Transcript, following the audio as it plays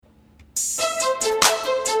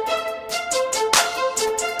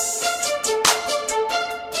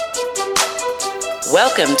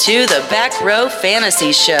Welcome to the Back Row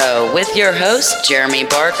Fantasy Show with your hosts, Jeremy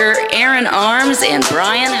Barker, Aaron Arms, and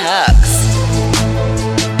Brian Hucks.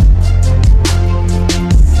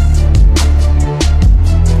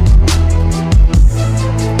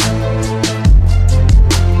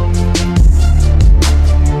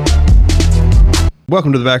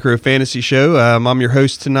 Welcome to the Back Row Fantasy Show. I'm your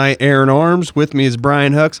host tonight, Aaron Arms. With me is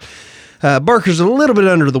Brian Hucks. Barker's a little bit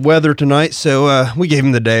under the weather tonight, so we gave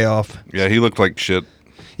him the day off. Yeah, he looked like shit.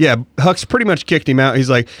 Yeah, Hucks pretty much kicked him out. He's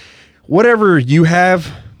like, whatever you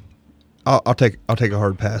have, I'll take a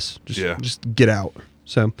hard pass. Just get out.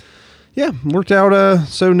 So, yeah, worked out.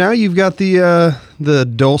 So now you've got the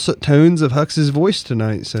dulcet tones of Hucks's voice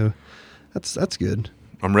tonight. So that's good.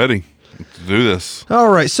 I'm ready. Let's do this. All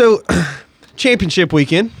right, so championship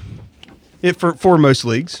weekend. For most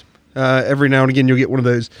leagues, every now and again you'll get one of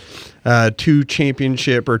those two game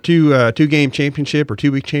championship or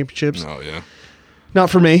 2-week championships. Oh yeah. Not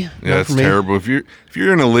for me. Yeah, it's terrible. If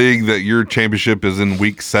you're in a league that your championship is in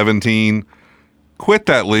week 17, quit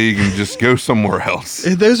that league and just go somewhere else.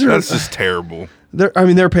 That's just terrible.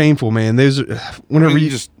 They're painful, man. Those are, whenever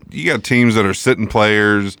you got teams that are sitting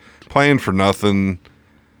players playing for nothing.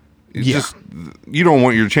 You don't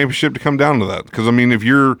want your championship to come down to that. Because, if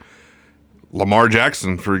you're Lamar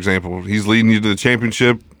Jackson, for example, he's leading you to the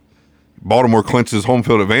championship. Baltimore clinches home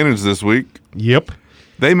field advantage this week. Yep.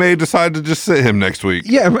 They may decide to just sit him next week.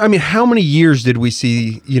 Yeah, how many years did we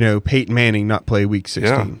see, Peyton Manning not play week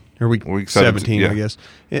 16? Or week 17, yeah. I guess.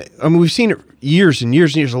 We've seen it years and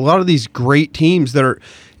years and years. A lot of these great teams that are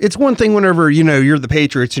 – it's one thing whenever, you're the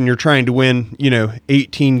Patriots and you're trying to win,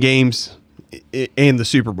 18 games – and the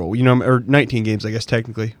Super Bowl, or 19 games, I guess,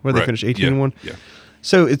 technically, where they finish 18-1. Yeah.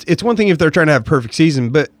 So it's one thing if they're trying to have a perfect season,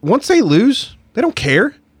 but once they lose, they don't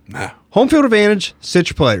care. Nah. Home field advantage, sit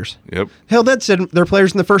your players. Yep. Hell, that said their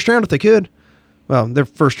players in the first round if they could. Well, their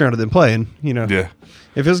first round of them playing, Yeah.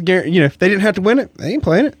 If it's if they didn't have to win it, they ain't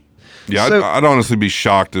playing it. Yeah, so, I'd honestly be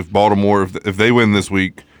shocked if Baltimore, if they win this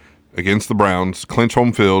week against the Browns, clinch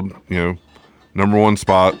home field, number one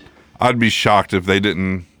spot. I'd be shocked if they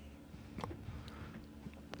didn't.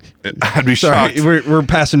 I'd be shocked. We're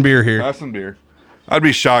passing beer here. Passing beer. I'd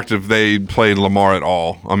be shocked if they played Lamar at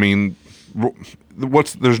all.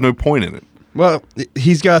 There's no point in it. Well,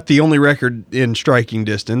 he's got the only record in striking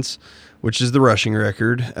distance, which is the rushing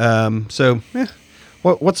record. What's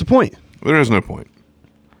the point? There is no point.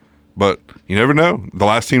 But you never know. The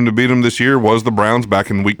last team to beat him this year was the Browns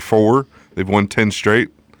back in week 4. They've won 10 straight.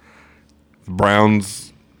 The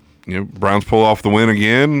Browns pull off the win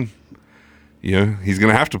again. He's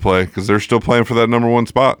going to have to play because they're still playing for that number one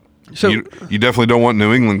spot. So you definitely don't want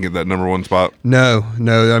New England to get that number one spot. No.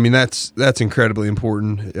 That's incredibly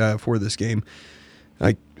important for this game.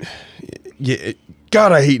 God,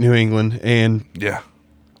 I hate New England, and yeah,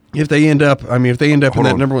 if they end up in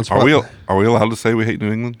that number one spot, are we allowed to say we hate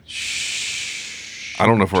New England? Shh. I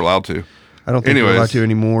don't know if we're allowed to. I don't think we're allowed to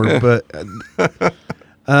anymore. Yeah. But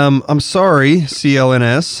I'm sorry,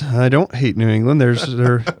 CLNS. I don't hate New England.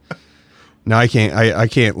 No, I can't. I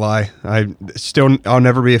can't lie. I'll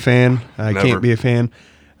never be a fan. Can't be a fan.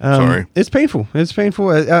 Sorry, it's painful. It's painful.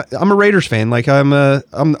 I'm a Raiders fan. Like I'm a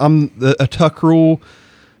Tuck rule.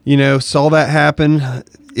 Saw that happen.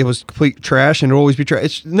 It was complete trash, and it'll always be trash.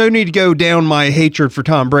 It's no need to go down my hatred for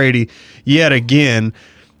Tom Brady yet again.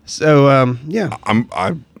 So yeah,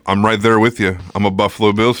 I'm right there with you. I'm a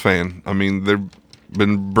Buffalo Bills fan. They've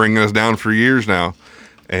been bringing us down for years now,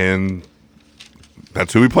 and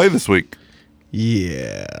that's who we play this week.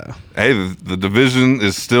 Yeah. Hey, the division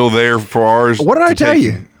is still there for ours. What did I tell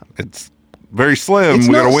you? It's very slim. We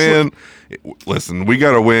got to win. Listen, we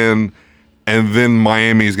got to win, and then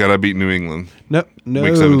Miami's got to beat New England. No.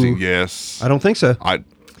 Week 17, yes. I don't think so.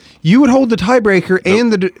 You would hold the tiebreaker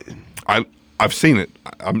and the... I've seen it.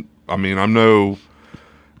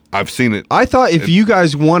 I've seen it. I thought if you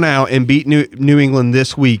guys won out and beat New England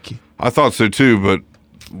this week... I thought so too, but...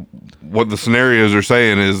 what the scenarios are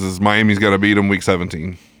saying is Miami's got to beat them week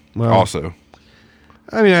 17 also.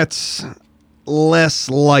 That's less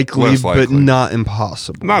likely, but not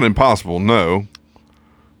impossible. Not impossible, no.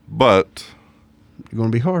 But it's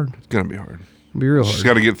going to be hard. It's going to be hard. It'll be real hard. Just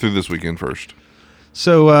got to get through this weekend first.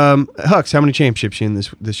 So, Hucks, how many championships you in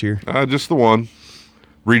this year? Just the one.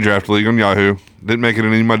 Redraft league on Yahoo. Didn't make it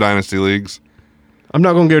in any of my dynasty leagues. I'm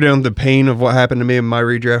not going to go down the pain of what happened to me in my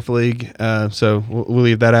redraft league, so we'll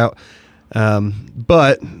leave that out.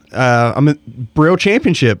 But I'm a Braille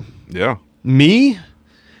Championship. Yeah. Me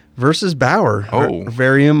versus Bauer. Oh. Our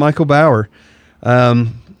very own Michael Bauer.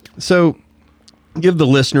 So give the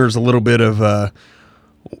listeners a little bit of the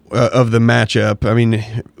matchup.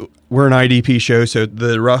 we're an IDP show, so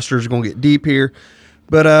the rosters are going to get deep here.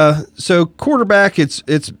 But so quarterback, it's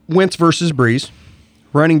Wentz versus Breeze.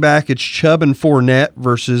 Running back, it's Chubb and Fournette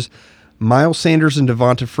versus Miles Sanders and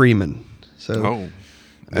Devonta Freeman. So,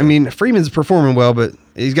 I mean, Freeman's performing well, but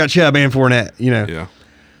he's got Chubb and Fournette, Yeah.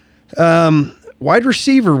 Wide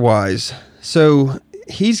receiver wise, so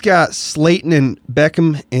he's got Slayton and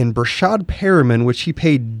Beckham and Brashad Perriman, which he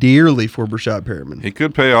paid dearly for Brashad Perriman. He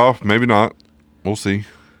could pay off, maybe not. We'll see.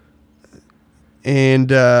 And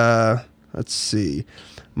let's see.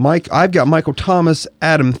 I've got Michael Thomas,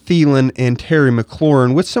 Adam Thielen, and Terry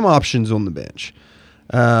McLaurin with some options on the bench.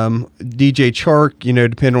 DJ Chark,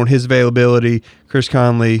 depending on his availability, Chris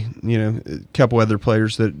Conley, a couple other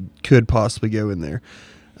players that could possibly go in there.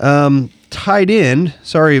 Tight end,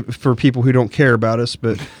 sorry for people who don't care about us,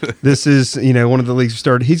 but this is, one of the leagues we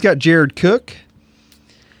started. He's got Jared Cook.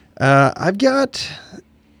 I've got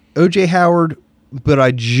O.J. Howard, but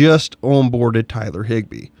I just onboarded Tyler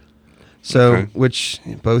Higbee. So, which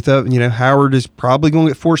both of, Howard is probably going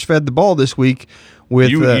to get force-fed the ball this week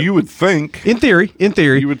with... You would think. In theory.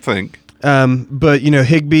 You would think. But,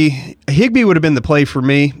 Higbee would have been the play for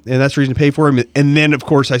me, and that's the reason to pay for him. And then, of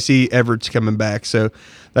course, I see Everett's coming back, so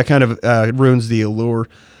that kind of ruins the allure.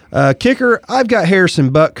 Kicker, I've got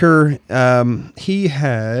Harrison Butker. He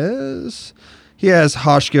has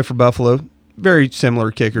Hotchkiss for Buffalo. Very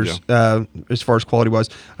similar kickers as far as quality-wise.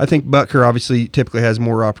 I think Butker obviously typically has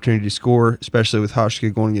more opportunity to score, especially with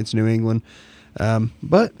Hotchkiss going against New England.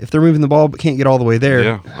 But if they're moving the ball but can't get all the way there.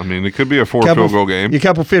 Yeah, I mean, it could be a field goal game. A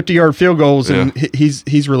couple 50-yard field goals, and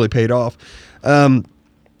he's really paid off.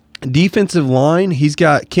 Defensive line, he's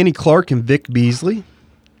got Kenny Clark and Vic Beasley.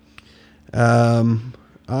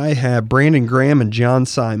 I have Brandon Graham and John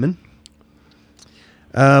Simon.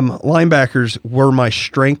 Linebackers were my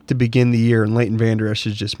strength to begin the year, and Leighton Vander Esch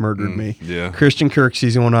has just murdered me. Yeah. Christian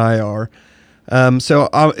Kirksey's on IR. So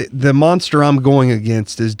the monster I'm going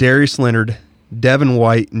against is Darius Leonard, Devin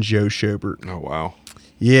White, and Joe Schobert. Oh, wow.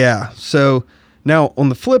 Yeah. So now on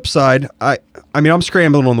the flip side, I'm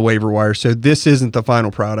scrambling on the waiver wire, so this isn't the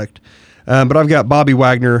final product. But I've got Bobby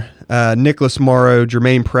Wagner, Nicholas Morrow,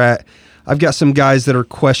 Jermaine Pratt. I've got some guys that are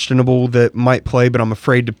questionable that might play, but I'm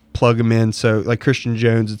afraid to plug them in. So like Christian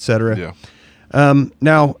Jones, etc. Yeah.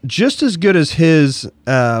 Now, just as good as his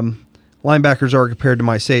linebackers are compared to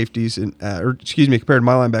my safeties, compared to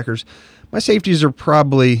my linebackers, my safeties are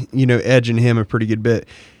probably edging him a pretty good bit.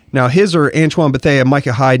 Now his are Antoine Bethea,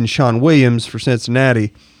 Micah Hyde, and Sean Williams for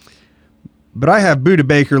Cincinnati. But I have Budda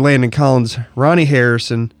Baker, Landon Collins, Ronnie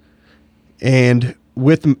Harrison, and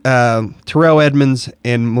with Terrell Edmonds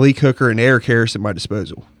and Malik Hooker and Eric Harris at my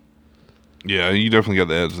disposal. Yeah, you definitely got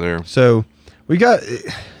the edge there. So we got...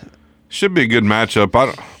 Should be a good matchup.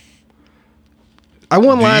 I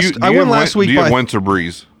won last week. Do you have Wentz or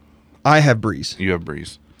Breeze? I have Breeze. You have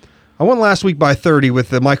Breeze. I won last week by 30 with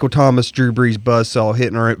the Michael Thomas, Drew Brees buzzsaw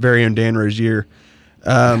hitting our very own Dan Rozier.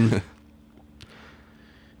 But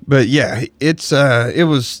yeah, it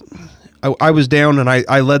was... I was down, and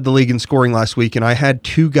I led the league in scoring last week, and I had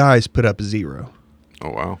two guys put up a 0. Oh,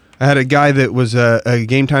 wow. I had a guy that was a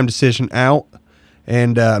game-time decision out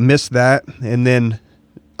and missed that, and then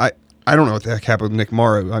I don't know what the heck happened with Nick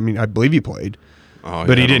Morrow. I mean, I believe he played,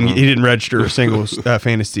 but he didn't register a single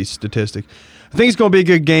fantasy statistic. I think it's going to be a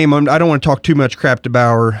good game. I don't want to talk too much crap to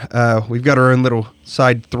Bauer. We've got our own little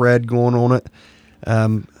side thread going on it.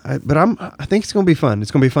 But I think it's going to be fun.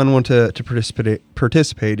 It's going to be a fun one to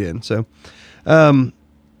participate in. So,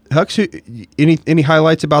 Hux, any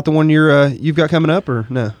highlights about the one you've got coming up or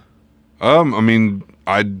no? I mean,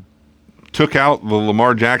 I took out the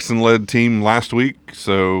Lamar Jackson led team last week,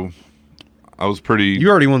 so I was pretty. You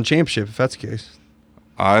already won the championship, if that's the case.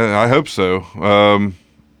 I hope so.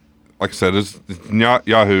 Like I said, it's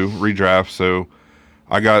Yahoo redraft, so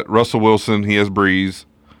I got Russell Wilson. He has Breeze.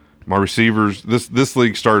 My receivers, this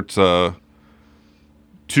league starts 2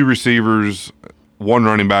 receivers, 1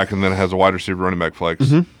 running back, and then it has a wide receiver running back flex.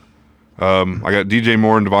 Mm-hmm. I got DJ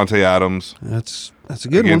Moore and Devontae Adams. That's a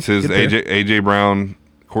good against one. Against his AJ Brown,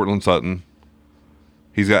 Cortland Sutton.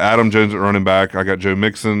 He's got Adam Jones at running back. I got Joe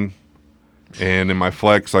Mixon, and in my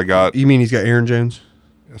flex I got. You mean he's got Aaron Jones?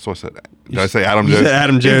 That's what I said. Did I say Adam Jones? You said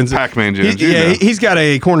Adam Jones. Pac-Man Jones. He's got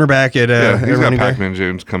a cornerback at. He's got Pac-Man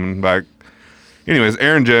Jones coming back. Anyways,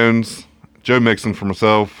 Aaron Jones, Joe Mixon for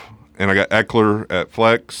myself, and I got Eckler at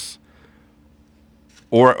flex.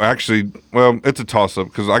 Or actually, well, it's a toss-up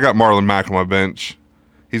because I got Marlon Mack on my bench.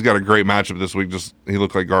 He's got a great matchup this week. Just he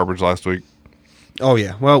looked like garbage last week. Oh,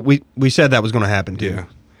 yeah. Well, we said that was going to happen, too. Yeah.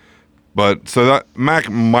 But so that Mack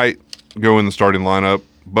might go in the starting lineup,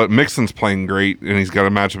 but Mixon's playing great, and he's got a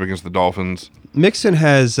matchup against the Dolphins. Mixon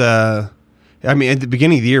has. I mean, at the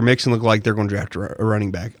beginning of the year, Mixon looked like they're going to draft a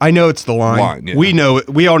running back. I know it's the line. Yeah. We know it.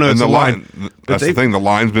 We all know it's the line. That's the thing. The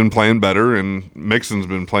line's been playing better, and Mixon's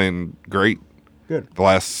been playing great. Good. The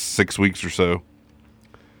last 6 weeks or so.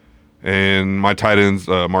 And my tight end's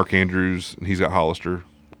Mark Andrews, and he's got Hollister.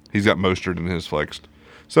 He's got Mostert in his flexed.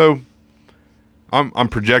 So I'm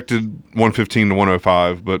projected 115 to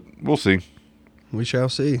 105, but we'll see. We shall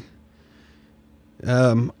see.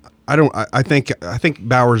 I think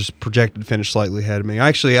Bauer's projected to finish slightly ahead of me.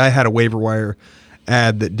 Actually, I had a waiver wire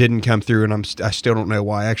ad that didn't come through, and I still don't know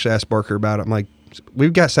why. I actually asked Barker about it. I'm like,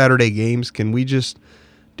 we've got Saturday games. Can we just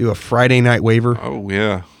do a Friday night waiver? Oh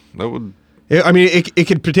yeah, that would. I mean, it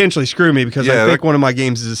could potentially screw me because I think one of my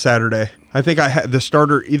games is a Saturday. I think I had the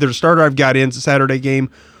starter. Either the starter I've got in is a Saturday game,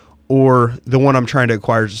 or the one I'm trying to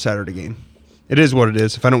acquire is a Saturday game. It is what it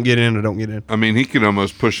is. If I don't get in, I don't get in. I mean, he could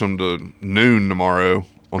almost push them to noon tomorrow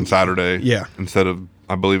on Saturday. Yeah. Instead of,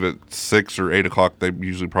 I believe, at 6 or 8 o'clock they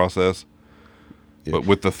usually process. Yeah. But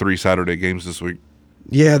with the 3 Saturday games this week.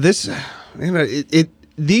 Yeah, these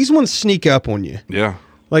ones sneak up on you. Yeah.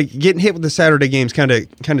 Like getting hit with the Saturday games kind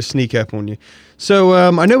of sneak up on you. So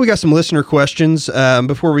I know we got some listener questions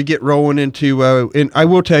before we get rolling into, and I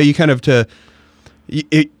will tell you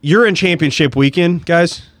you're in championship weekend,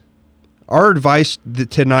 guys. Our advice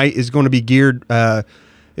tonight is going to be geared.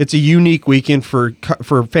 It's a unique weekend for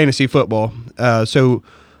fantasy football. So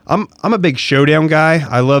I'm a big showdown guy.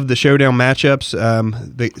 I love the showdown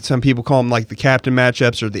matchups. Some people call them like the captain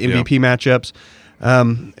matchups or the MVP matchups.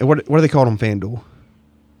 What do they call them? FanDuel.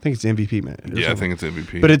 I think it's MVP, man. Yeah, I think it's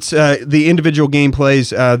MVP. But it's the individual game plays.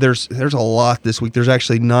 There's a lot this week. There's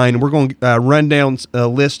actually 9. We're going to run down a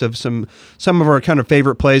list of some of our kind of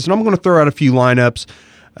favorite plays, and I'm going to throw out a few lineups.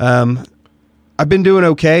 I've been doing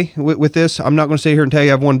okay with this. I'm not going to sit here and tell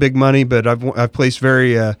you I've won big money, but I've placed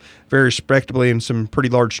very very respectably in some pretty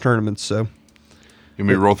large tournaments. So, you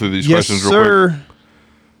may roll through these yes, questions sir. real quick.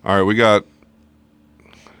 All right, we got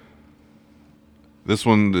this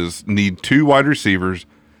one is need 2 wide receivers.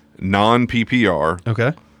 Non-PPR.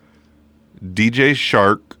 Okay. DJ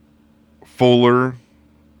Shark, Fuller,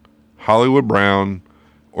 Hollywood Brown,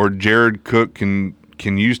 or Jared Cook can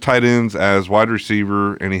use tight ends as wide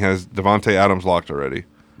receiver, and he has Devontae Adams locked already.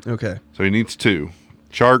 Okay. So he needs 2.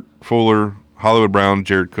 Shark, Fuller, Hollywood Brown,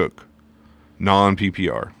 Jared Cook.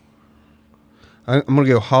 Non-PPR. I'm going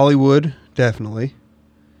to go Hollywood, definitely.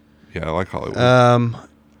 Yeah, I like Hollywood.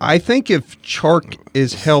 I think if Chark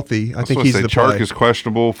is healthy, I think he's the play. Chark is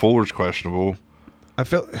questionable. Fuller's questionable. I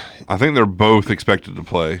think they're both expected to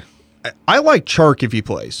play. I like Chark if he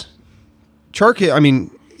plays. Chark, I mean,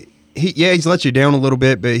 he's let you down a little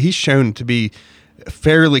bit, but he's shown to be a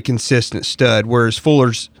fairly consistent stud. Whereas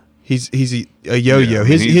Fuller's he's a yo-yo. Yeah,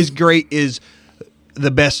 his great is the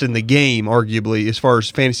best in the game, arguably as far as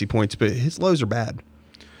fantasy points, but his lows are bad.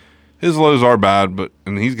 His lows are bad,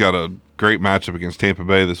 and he's got a great matchup against Tampa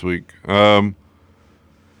Bay this week. All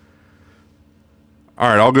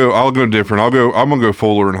right, I'll go different. I'm gonna go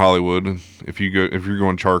Fuller and Hollywood. If you're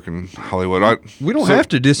going Chark and Hollywood, we don't have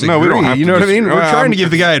to disagree. No, we don't have you know what I mean? We're trying to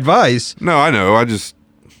give the guy advice. No, I know.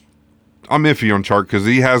 I'm iffy on Chark because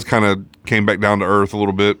he has kind of came back down to earth a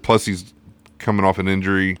little bit. Plus, he's coming off an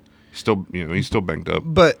injury. He's still banged up.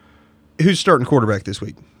 But who's starting quarterback this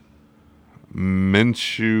week?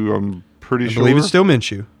 Minshew. I'm pretty sure. I believe it's still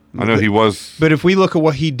Minshew. I know he was. But if we look at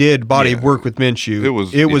what he did, body of work with Minshew,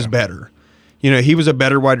 it was better. He was a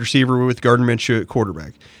better wide receiver with Gardner Minshew at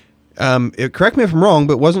quarterback. Correct me if I'm wrong,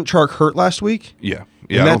 but wasn't Chark hurt last week? Yeah.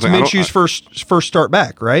 And that's Minshew's first start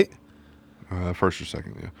back, right? First or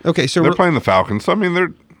second, yeah. Okay, so they're playing the Falcons. So, I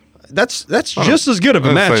mean, that's just as good of a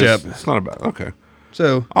matchup. It's not a bad. Okay.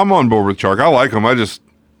 So I'm on board with Chark. I like him. I'm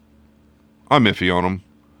iffy on him.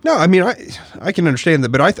 No, I mean I can understand that,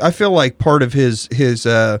 but I feel like part of his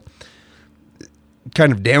kind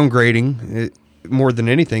of downgrading more than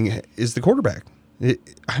anything is the quarterback.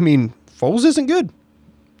 Foles isn't good.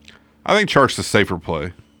 I think Chark's a safer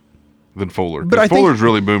play than Fuller. But Fuller's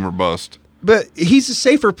really boom or bust. But he's a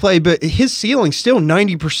safer play, but his ceiling's still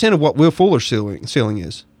 90% of what Will Fuller's ceiling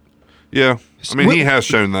is. Yeah. I mean, he has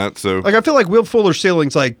shown that. So, like, I feel like Will Fuller's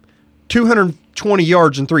ceiling's like 220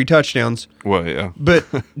 yards and 3 touchdowns. Well, yeah. But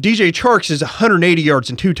DJ Chark's is 180 yards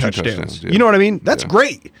and 2 touchdowns. Yeah. You know what I mean? That's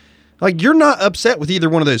great. Like, you're not upset with either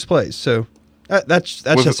one of those plays. So that's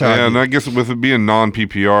just how. Yeah, and I guess with it being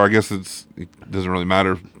non-PPR, I guess it doesn't really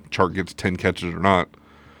matter if Chark gets 10 catches or not.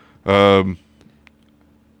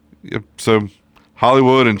 So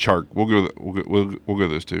Hollywood and Chark, we'll go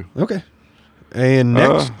those two. Okay. And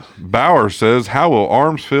next, Bauer says, "How will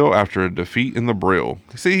Arms feel after a defeat in the Brill?"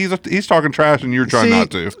 See, he's talking trash, and you're trying not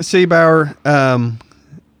to. See, Bauer.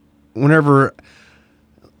 Whenever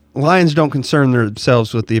lions don't concern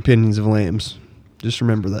themselves with the opinions of lambs, just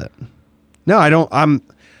remember that. No, I don't.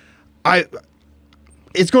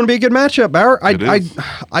 It's going to be a good matchup, Bauer.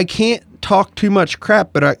 I can't talk too much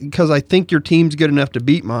crap, but because I think your team's good enough to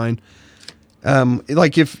beat mine.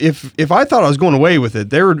 Like if I thought I was going away with it,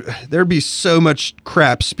 there'd be so much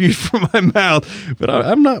crap spewed from my mouth. But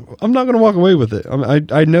I'm not going to walk away with it.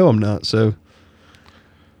 I know I'm not. So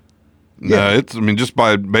yeah. No, just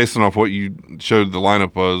basing off what you showed the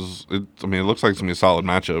lineup was. It looks like it's gonna be a solid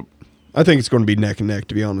matchup. I think it's going to be neck and neck,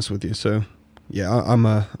 to be honest with you. So yeah, I'm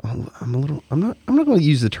a little. I'm not going to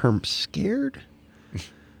use the term scared,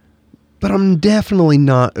 but I'm definitely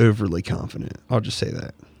not overly confident. I'll just say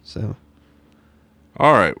that. So.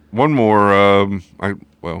 All right, one more. I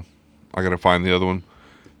got to find the other one.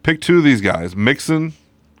 Pick two of these guys: Mixon,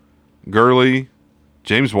 Gurley,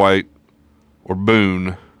 James White, or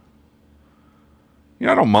Boone.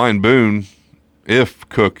 Yeah, I don't mind Boone if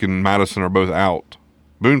Cook and Madison are both out.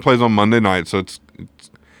 Boone plays on Monday night, so it's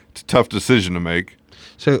a tough decision to make.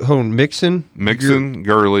 So hold on, Mixon,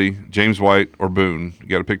 Gurley, James White, or Boone. You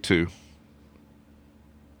got to pick two.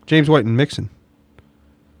 James White and Mixon.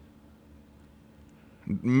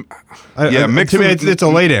 Mixon. To me, it's a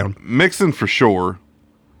laydown. Mixon for sure.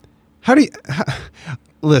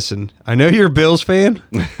 Listen? I know you're a Bills fan,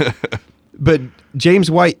 but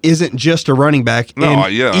James White isn't just a running back. No,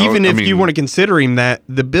 even if you want to consider him that,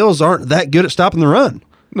 the Bills aren't that good at stopping the run.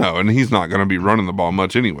 No, and he's not going to be running the ball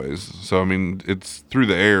much anyways. So it's through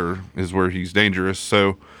the air is where he's dangerous.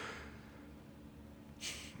 So,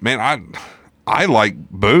 man, I like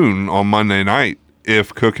Boone on Monday night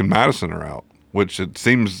if Cook and Madison are out. Which it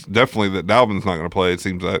seems definitely that Dalvin's not going to play. It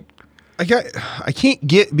seems that I can't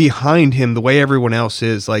get behind him the way everyone else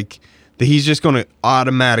is. Like that, he's just going to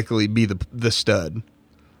automatically be the stud.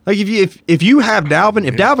 Like if you have Dalvin,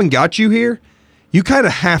 if Dalvin got you here, you kind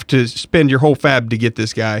of have to spend your whole fab to get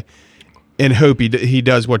this guy, and hope he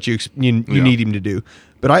does what you need him to do.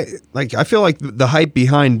 But I feel like the hype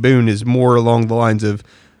behind Boone is more along the lines of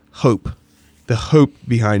hope, the hope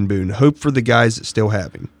behind Boone, hope for the guys that still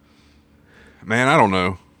have him. Man, I don't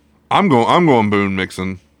know. I'm going Boone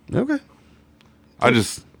Mixon. Okay.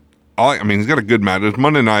 He's got a good match. It's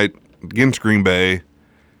Monday night against Green Bay.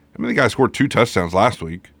 The guy scored 2 touchdowns last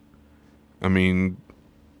week. I'm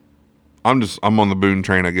on the Boone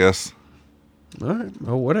train, I guess. All right.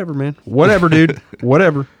 Oh, whatever, man. Whatever, dude.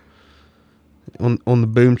 Whatever. On the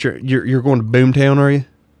Boom train. You're going to Boomtown, are you?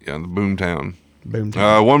 Yeah, the Boomtown.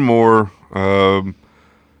 Boomtown. One more.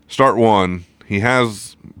 Start one. He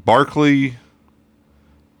has Barkley.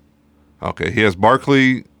 Okay, he has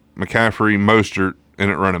Barkley, McCaffrey, Mostert,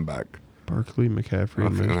 and at running back. Barkley, McCaffrey,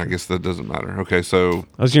 and I guess that doesn't matter. Okay, so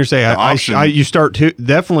I was going to say you start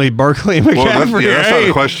definitely Barkley and McCaffrey. Well, that's not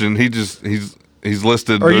a question. He's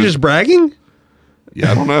listed. Are you just bragging?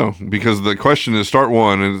 Yeah, I don't know because the question is start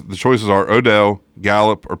one, and the choices are Odell,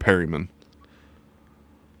 Gallup, or Perryman.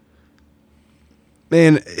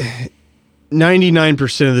 Man,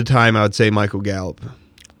 99% of the time, I would say Michael Gallup.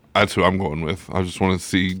 That's who I'm going with. I just want to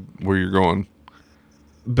see where you're going.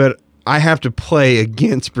 But I have to play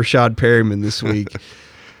against Brashad Perryman this week.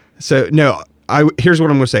 So, no, here's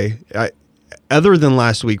what I'm going to say. Other than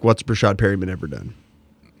last week, what's Brashad Perryman ever done?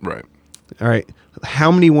 Right. All right.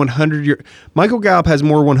 How many 100-yard... Michael Gallup has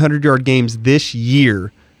more 100-yard games this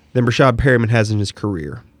year than Brashad Perryman has in his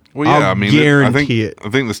career. Well, yeah, I'll guarantee it. I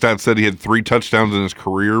think the stat said he had 3 touchdowns in his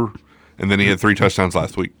career, and then he had 3 touchdowns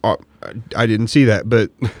last week. I didn't see that,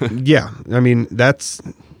 but yeah, that's...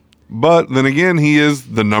 But then again, he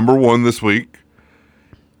is the number 1 this week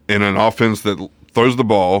in an offense that throws the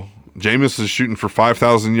ball. Jameis is shooting for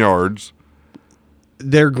 5,000 yards.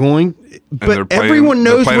 They're going... But everyone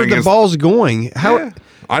knows where the ball's going. Yeah,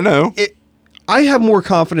 I know. I have more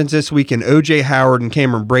confidence this week in O.J. Howard and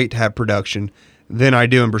Cameron Brate to have production than I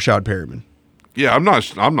do in Brashad Perryman. Yeah,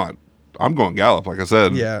 I'm going Gallup, like I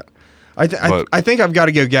said. Yeah. I think I've got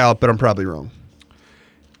to go Gallup, but I'm probably wrong.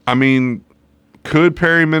 Could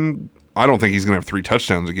Perryman... I don't think he's going to have 3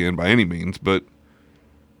 touchdowns again by any means, but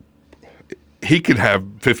he could have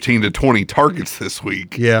 15 to 20 targets this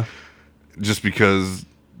week. Yeah. Just because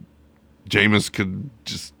Jameis could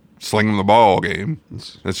just sling him the ball all game.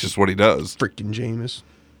 That's just what he does. Freaking Jameis.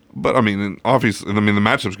 But, obviously, the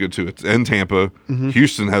matchup's good, too. It's in Tampa. Mm-hmm.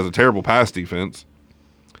 Houston has a terrible pass defense.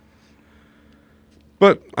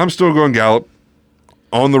 But I'm still going Gallup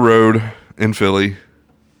on the road in Philly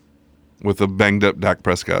with a banged-up Dak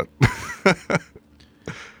Prescott.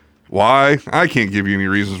 Why? I can't give you any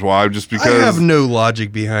reasons why, just because... I have no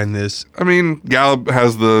logic behind this. I mean, Gallup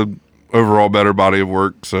has the overall better body of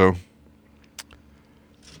work, so...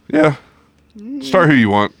 Yeah. Start who you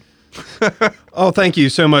want. Oh, thank you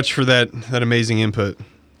so much for that amazing input.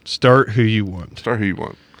 Start who you want. Start who you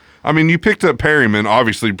want. I mean, you picked up Perryman,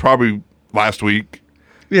 obviously, probably last week.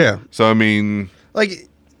 Yeah. So, I mean... Like,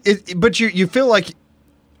 but you feel like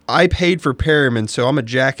I paid for Perryman, so I'm a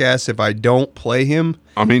jackass if I don't play him.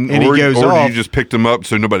 I mean, and or he goes off, you just picked him up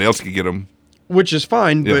so nobody else could get him. Which is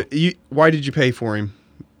fine, Yeah. but Why did you pay for him?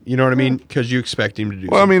 You know what I mean? Because you expect him to do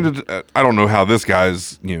Well, something. I mean, I don't know how this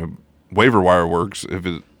guy's, waiver wire works. If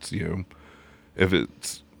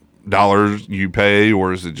it's dollars you pay,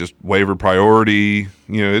 or is it just waiver priority?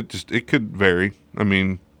 It could vary. I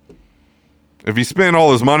mean, if he spent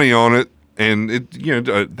all his money on it, and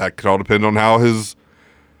that could all depend on how his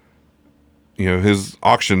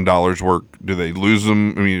auction dollars work. Do they lose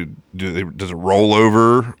them? I mean, does it roll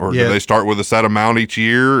over, or do they start with a set amount each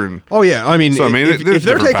year? And oh yeah, I mean, if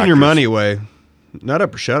they're taking your money away, nut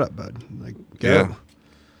up or shut up, bud. Like, go. Yeah.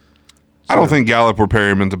 I don't think Gallup or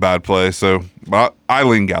Perryman's a bad play, so I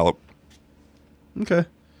lean Gallup. Okay.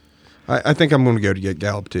 I think I'm going to go to get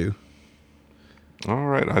Gallup too. All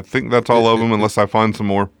right. I think that's all of them, unless I find some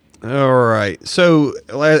more. All right. So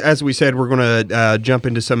as we said, we're going to jump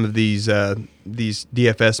into some of these DFS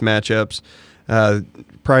matchups,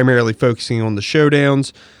 primarily focusing on the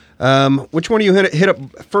showdowns. Which one do you hit up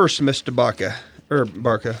first, Mr. Barker? Or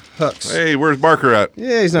Barker? Hux. Hey, where's Barker at?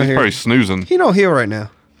 Yeah, he's not here. He's probably snoozing. He don't heal right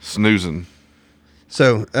now. Snoozing.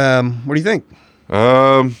 So, what do you think?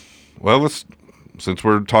 Well, since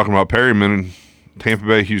we're talking about Perryman and Tampa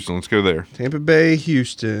Bay, Houston, let's go there. Tampa Bay,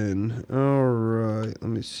 Houston. All right. Let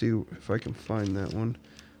me see if I can find that one.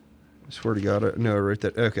 I swear to God. No, I wrote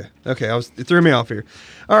that. Okay. It threw me off here.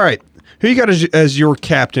 All right. Who you got as your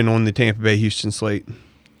captain on the Tampa Bay, Houston slate?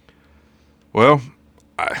 Well,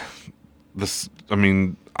 I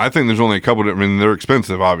think there's only a couple. They're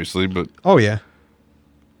expensive, obviously, but oh yeah,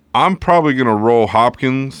 I'm probably going to roll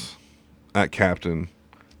Hopkins at captain.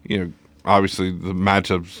 Obviously the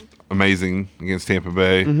matchup's amazing against Tampa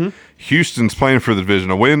Bay. Mm-hmm. Houston's playing for the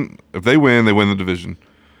division. If they win, they win the division.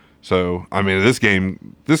 So, I mean, this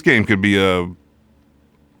game could be a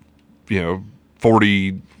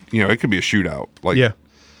 40. It could be a shootout. Like, yeah.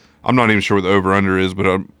 I'm not even sure what the over/under is, but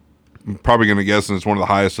I'm probably going to guess it's one of the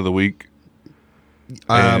highest of the week.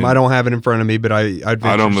 I don't have it in front of me, but I'd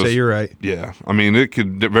venture to say you're right. Yeah. I mean, it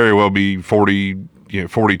could very well be 40,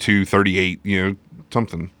 42, 38,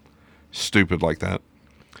 something stupid like that.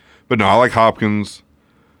 But no, I like Hopkins.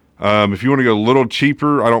 If you want to go a little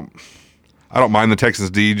cheaper, I don't mind the Texans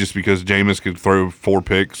D just because Jameis could throw 4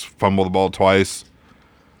 picks, fumble the ball twice.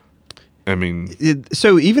 I mean,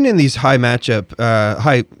 so even in these high matchup,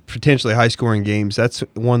 potentially high scoring games, that's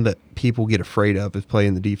one that people get afraid of, is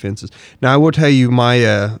playing the defenses. Now, I will tell you, my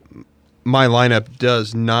lineup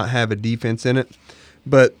does not have a defense in it,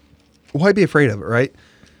 but why be afraid of it, right?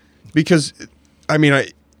 Because I mean,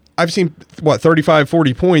 I've seen 35,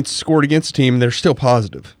 40 points scored against a team, and they're still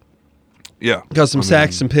positive. Yeah, got some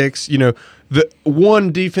sacks, some picks. The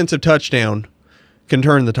one defensive touchdown can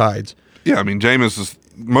turn the tides. Yeah, I mean, Jameis is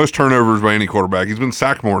most turnovers by any quarterback. He's been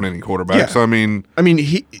sacked more than any quarterback. Yeah. So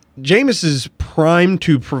Jameis is primed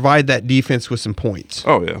to provide that defense with some points.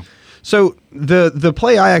 Oh yeah. So the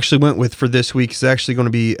play I actually went with for this week is actually going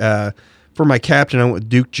to be for my captain. I went with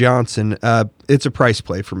Duke Johnson. It's a price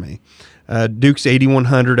play for me. Duke's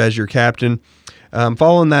 8,100 as your captain.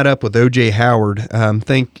 Following that up with O.J. Howard.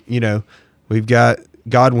 We've got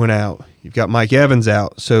Godwin out. You've got Mike Evans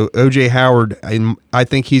out. So O.J. Howard, I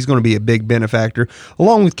think he's going to be a big benefactor,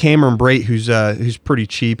 along with Cameron Brate, who's pretty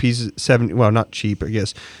cheap. He's at not cheap, I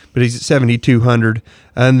guess, but he's at 7,200.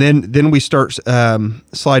 And then we start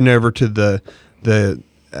sliding over to the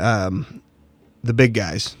big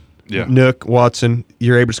guys. Yeah. Nook, Watson.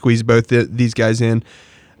 You're able to squeeze both these guys in.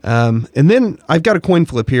 And then I've got a coin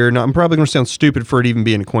flip here. Now, I'm probably going to sound stupid for it even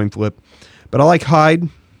being a coin flip, but I like Hyde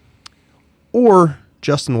or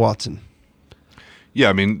Justin Watson. Yeah,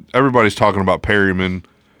 I mean, everybody's talking about Perryman,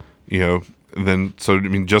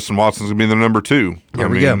 Justin Watson's going to be the number 2. There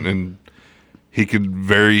we go. And he could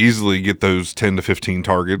very easily get those 10 to 15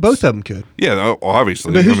 targets. Both of them could. Yeah,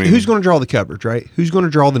 obviously. But who's going to draw the coverage, right? Who's going to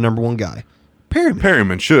draw the number 1 guy?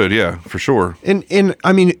 Perryman should, yeah, for sure. And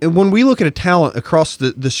I mean, when we look at a talent across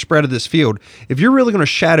the spread of this field, if you're really going to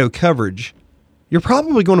shadow coverage, you're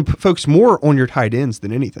probably going to focus more on your tight ends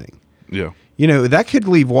than anything. Yeah. That could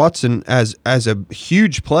leave Watson as a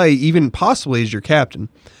huge play, even possibly as your captain.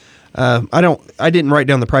 I didn't write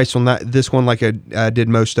down the price on this one like I did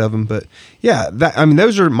most of them, but yeah,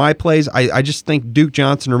 those are my plays. I just think Duke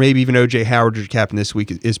Johnson or maybe even OJ Howard as captain this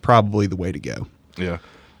week is probably the way to go. Yeah,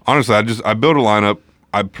 honestly, I built a lineup.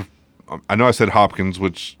 I know I said Hopkins,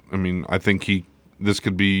 which I think he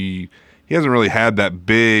hasn't really had that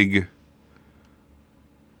big.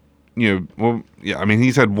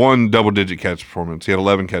 He's had one double-digit catch performance. He had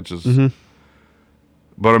 11 catches. Mm-hmm.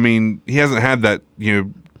 But, he hasn't had that,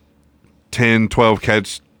 10, 12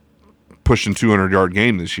 catch, pushing 200-yard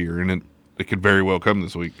game this year, and it could very well come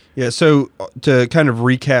this week. Yeah, so to kind of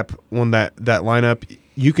recap on that lineup,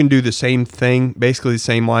 you can do the same thing, basically the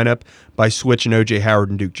same lineup, by switching O.J. Howard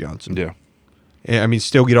and Duke Johnson. Yeah. And,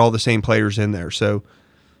 still get all the same players in there. So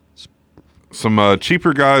some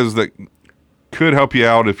cheaper guys that could help you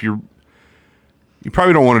out if you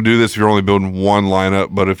probably don't want to do this if you're only building one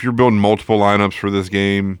lineup, but if you're building multiple lineups for this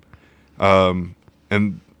game, and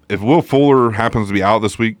if Will Fuller happens to be out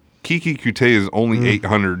this week, Kiki Kute is only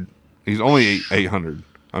 800. He's only 800.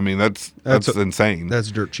 That's insane.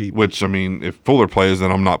 That's dirt cheap. Which if Fuller plays,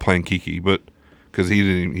 then I'm not playing Kiki, but because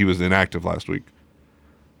he was inactive last week.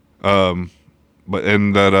 But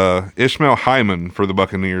that Ishmael Hyman for the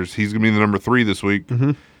Buccaneers, he's gonna be the number 3 this week.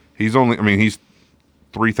 Mm-hmm. He's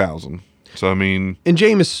 3,000. So and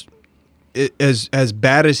Jameis, as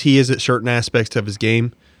bad as he is at certain aspects of his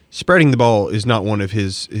game, spreading the ball is not one of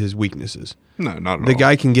his weaknesses. No, not at all. The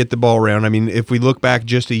guy can get the ball around. If we look back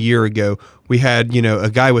just a year ago, we had a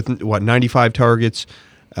guy with 95 targets,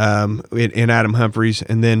 in Adam Humphries,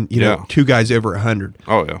 and then two guys over 100.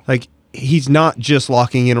 Oh yeah, he's not just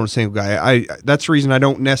locking in on a single guy. That's the reason I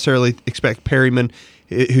don't necessarily expect Perryman,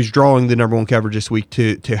 who's drawing the number 1 coverage this week,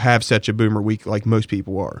 to have such a boomer week like most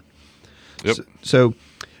people are. Yep. So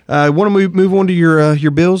want to move on to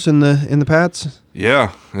your Bills and the Pats?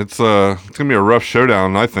 Yeah, it's gonna be a rough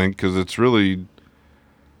showdown, I think, because I'm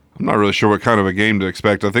not really sure what kind of a game to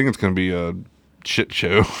expect. I think it's gonna be a shit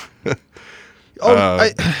show.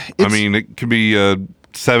 It could be a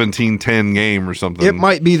 17-10 game or something. It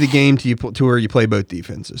might be the game to where you play both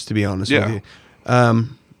defenses, to be honest with you.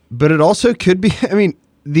 But it also could be.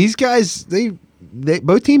 These guys, they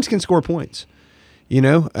both teams can score points.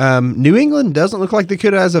 New England doesn't look like they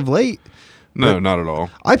could as of late. No, not at all.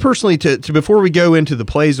 I personally, to before we go into the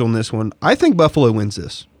plays on this one, I think Buffalo wins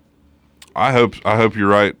this. I hope you're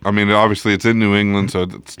right. Obviously it's in New England, so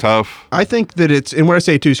it's tough. I think that and when I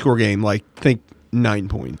say a 2-score game, think 9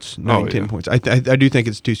 points, 10 points. I do think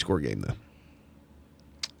it's a 2-score game, though.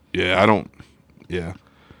 Yeah, Yeah.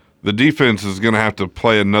 The defense is going to have to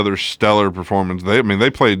play another stellar performance. They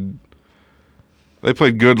played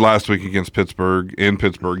good last week against Pittsburgh,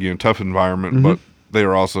 tough environment, but they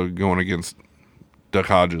were also going against Duck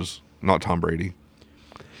Hodges, not Tom Brady.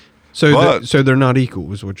 So they're not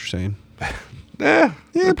equal, is what you're saying. Yeah,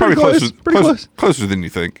 probably closer than you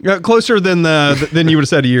think. Yeah, closer than you would have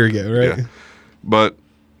said a year ago, right? Yeah. But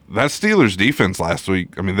that Steelers defense last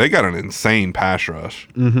week, they got an insane pass rush.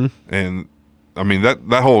 Mm-hmm. And,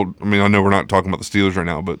 that whole – I know we're not talking about the Steelers right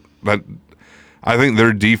now, but I think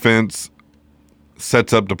their defense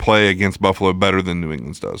sets up to play against Buffalo better than New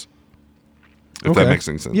England's does, if that makes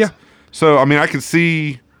any sense. Yeah. So, I could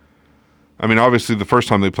see – obviously the first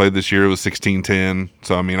time they played this year it was 16-10.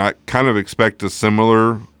 So, I kind of expect a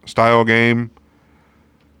similar style game.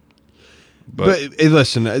 But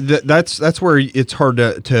listen, that's where it's hard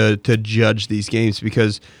to judge these games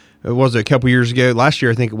because it was a couple years ago. Last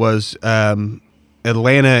year, I think it was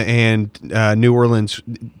Atlanta and New Orleans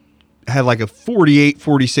had like a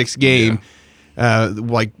 48-46 game,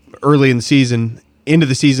 early in the season. Into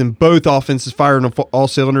the season, both offenses firing on all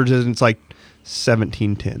cylinders, and it's like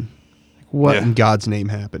 17-10. What in God's name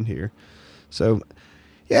happened here? So,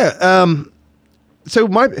 yeah. So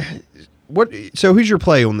who's your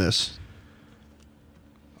play on this?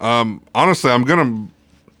 Honestly, I'm gonna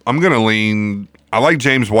lean. I like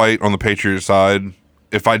James White on the Patriots side.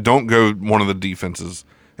 If I don't go one of the defenses,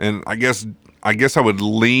 and I guess I would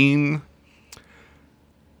lean.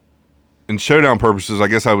 In showdown purposes, I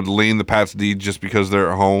guess I would lean the Pats D just because they're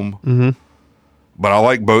at home. Mm-hmm. But I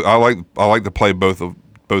like both. I like to play both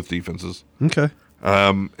defenses. Okay.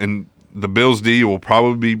 And the Bills D will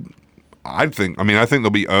probably be. I think they'll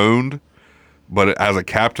be owned, but as a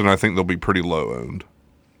captain, I think they'll be pretty low owned.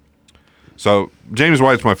 So James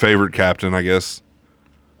White's my favorite captain, I guess.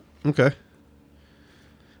 Okay.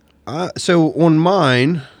 So on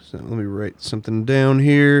mine, let me write something down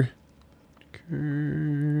here.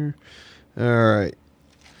 All right.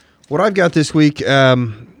 What I've got this week,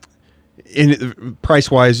 in price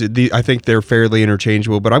wise, I think they're fairly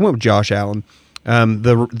interchangeable. But I went with Josh Allen.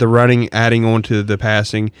 The running adding on to the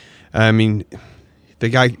passing. I mean, the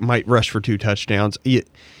guy might rush for 2 touchdowns. You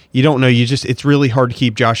don't know. It's really hard to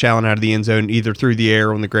keep Josh Allen out of the end zone, either through the air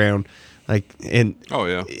or on the ground. Oh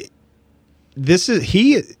yeah.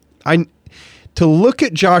 To look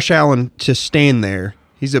at Josh Allen to stand there,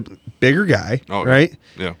 he's a bigger guy, right?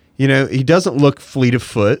 Yeah. He doesn't look fleet of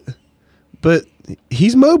foot, but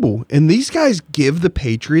he's mobile, and these guys give the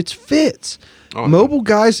Patriots fits. Mobile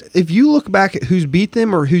guys, if you look back at who's beat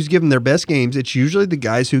them or who's given their best games, it's usually the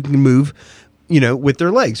guys who can move, with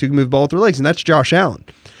their legs, who can move the ball with their legs, and that's Josh Allen.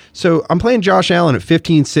 So I'm playing Josh Allen at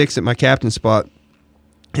 15-6 at my captain spot,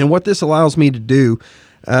 and what this allows me to do,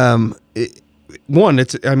 it's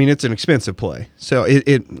an expensive play, so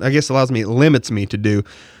it limits me to do.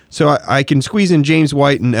 So I can squeeze in James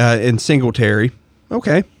White and Singletary.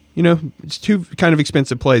 Okay, it's 2 kind of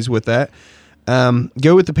expensive plays with that.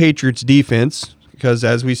 Go with the Patriots defense because,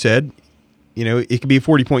 as we said, it could be a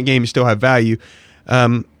 40-point game. You still have value.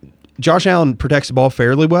 Josh Allen protects the ball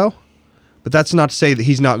fairly well, but that's not to say that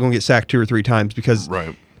he's not going to get sacked 2 or 3 times because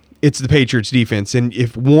it's the Patriots defense. And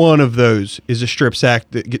if one of those is a strip sack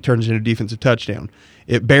that turns into a defensive touchdown,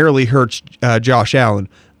 it barely hurts Josh Allen,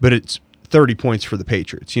 but it's 30 points for the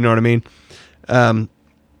Patriots. You know what I mean?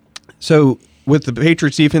 So with the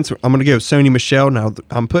Patriots defense, I'm going to go Sony Michel. Now,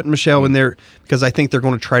 I'm putting Michel in there because I think they're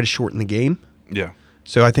going to try to shorten the game. Yeah.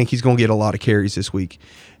 So I think he's going to get a lot of carries this week.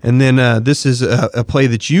 And then this is a play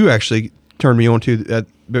that you actually turned me on to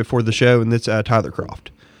before the show, and that's Tyler Kroft.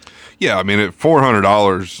 Yeah, at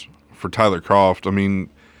 $400 for Tyler Kroft,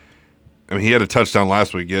 he had a touchdown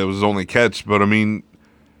last week. Yeah, it was his only catch, but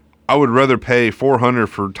I would rather pay $400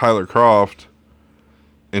 for Tyler Kroft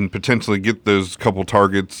and potentially get those couple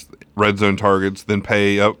targets, red zone targets, than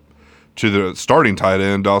pay up to the starting tight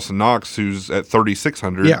end Dawson Knox, who's at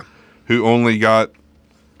 $3,600. Yeah, who only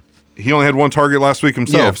had 1 target last week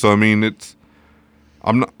himself. Yeah. So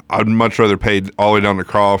I'd much rather pay all the way down to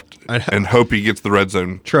Kroft and hope he gets the red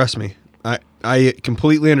zone. Trust me, I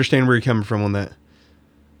completely understand where you're coming from on that.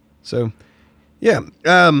 So, yeah,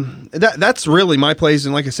 that's really my plays.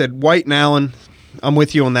 And like I said, White and Allen, I'm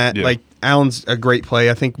with you on that. Yeah. Like, Allen's a great play.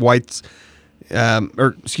 I think White's,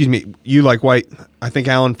 you like White. I think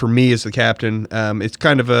Allen for me is the captain. It's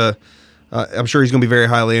kind of I'm sure he's going to be very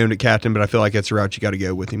highly owned at captain, but I feel like that's the route you got to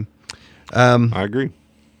go with him. I agree.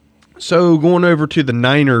 So going over to the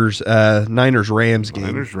Niners-Rams game.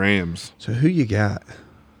 Niners-Rams. So who you got?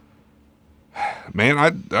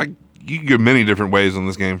 Man, you can go many different ways on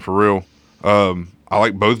this game, for real. I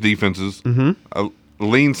like both defenses. Mm-hmm.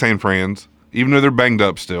 Lean San Fran's, even though they're banged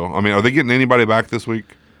up still. Are they getting anybody back this week?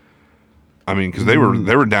 Because they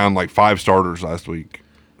were down like 5 starters last week,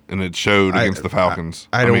 and it showed against the Falcons.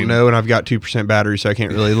 I don't know, and I've got 2% battery, so I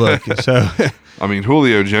can't really look. So,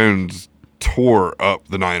 Julio Jones tore up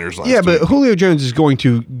the Niners last week. Yeah, but Julio Jones is going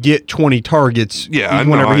to get 20 targets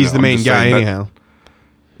whenever he's the main guy anyhow.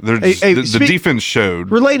 The defense showed.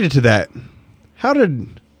 Related to that, how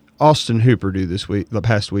did Austin Hooper do the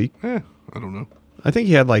past week? I don't know. I think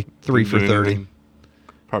he had like 3 for 30.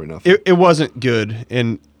 Probably nothing. It wasn't good,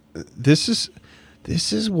 and this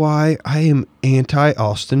is why I am anti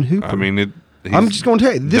Austin Hooper. I'm just going to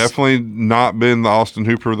tell you, this definitely not been the Austin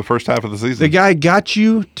Hooper of the first half of the season. The guy got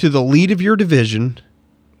you to the lead of your division,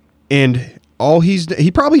 and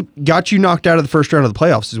he probably got you knocked out of the first round of the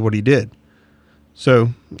playoffs is what he did. So,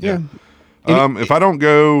 yeah. If I don't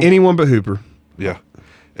go anyone but Hooper. Yeah.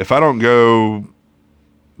 If I don't go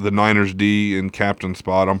the Niners D in captain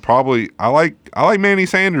spot, I like Manny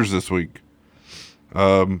Sanders this week.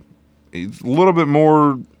 He's a little bit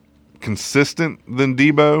more consistent than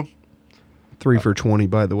Debo. 3 for 20,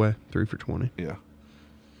 by the way. 3 for 20. Yeah.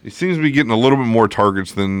 He seems to be getting a little bit more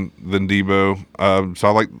targets than Debo. So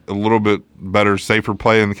I like a little bit better, safer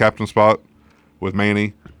play in the captain spot with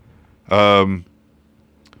Manny.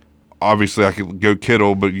 Obviously, I could go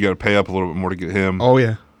Kittle, but you got to pay up a little bit more to get him. Oh,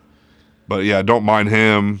 yeah. But, yeah, I don't mind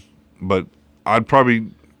him. But I'm probably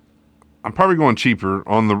going cheaper.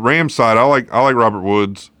 On the Rams side, I like Robert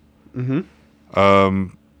Woods. Mm-hmm.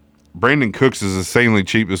 Brandon Cooks is insanely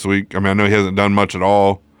cheap this week. I know he hasn't done much at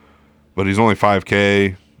all, but he's only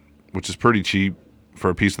 $5K, which is pretty cheap for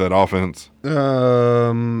a piece of that offense.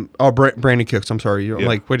 Brandon Cooks. I'm sorry. I'm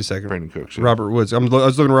like, wait a second. Brandon Cooks. Yeah. Robert Woods. I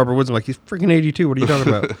was looking at Robert Woods. I'm like, he's freaking 82. What are you talking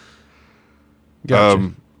about? Gotcha.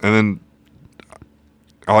 And then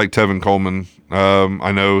I like Tevin Coleman.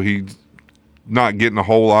 I know he's not getting a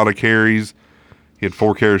whole lot of carries. He had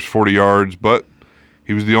 4 carries, 40 yards, but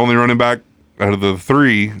he was the only running back out of the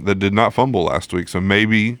 3 that did not fumble last week. So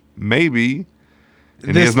maybe,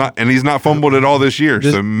 he's not fumbled at all this year.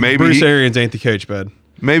 So maybe Bruce Arians ain't the coach, bud.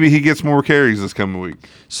 Maybe he gets more carries this coming week.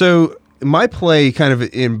 So my play kind of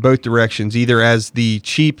in both directions, either as the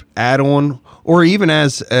cheap add-on or even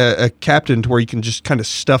as a captain to where you can just kind of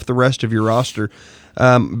stuff the rest of your roster.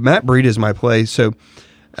 Matt Breida is my play. So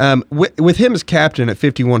with him as captain at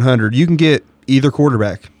 5,100, you can get either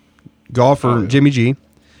quarterback, Goff or Jimmy G. You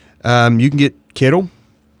can get Kittle,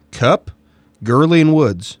 Kupp, Gurley, and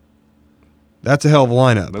Woods. That's a hell of a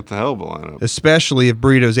lineup. Especially if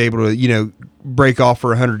Burrito's able to, break off for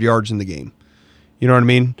 100 yards in the game. You know what I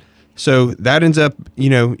mean? So that ends up,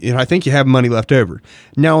 I think you have money left over.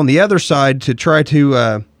 Now on the other side, to try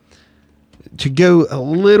to go a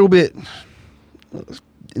little bit,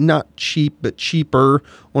 not cheap, but cheaper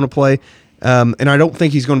on a play, and I don't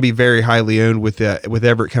think he's going to be very highly owned with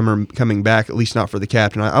Everett coming back, at least not for the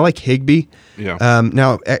captain. I like Higbee. Yeah.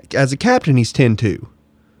 Now, as a captain, he's 10-2,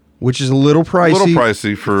 which is a little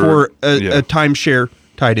pricey for a timeshare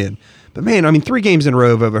tight end. But, man, 3 games in a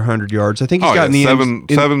row of over 100 yards. I think he's gotten the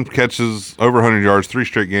seven catches, over 100 yards, 3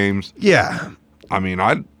 straight games. Yeah.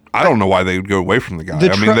 I don't know why they would go away from the guy.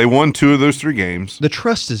 They won 2 of those 3 games. The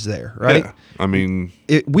trust is there, right? Yeah.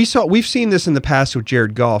 We've seen this in the past with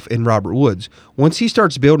Jared Goff and Robert Woods. Once he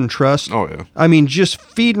starts building trust, just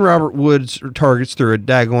feeding Robert Woods targets through a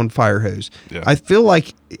daggone fire hose. Yeah. I feel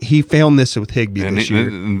like he found this with Higbee this year.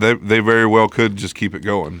 And they very well could just keep it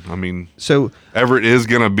going. So Everett is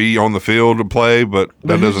going to be on the field to play, but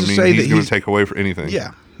that doesn't mean he's going to take away for anything.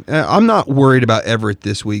 Yeah. I'm not worried about Everett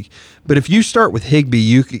this week, but if you start with Higbee,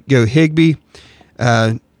 you could go Higbee,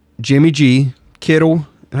 Jimmy G, Kittle,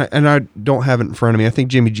 and I don't have it in front of me. I think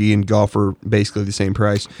Jimmy G and Goff are basically the same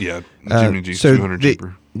price. Yeah, Jimmy G's 200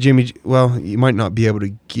 cheaper. Jimmy G, well, you might not be able to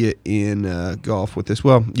get in Goff with this.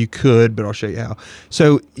 Well, you could, but I'll show you how.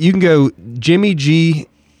 So you can go Jimmy G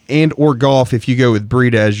and or Goff if you go with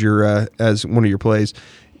Breida as your as one of your plays.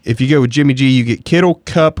 If you go with Jimmy G, you get Kittle,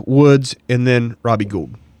 Kupp, Woods, and then Robbie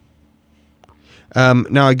Gould.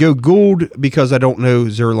 Now I go Gould because I don't know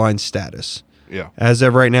Zerline's status. Yeah. As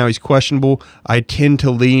of right now, he's questionable. I tend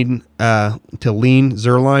to lean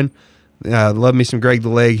Zerline. Love me some Greg the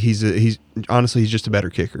Leg. He's honestly just a better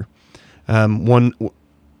kicker.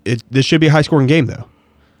 This should be a high scoring game though.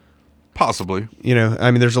 Possibly.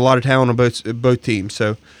 There's a lot of talent on both teams.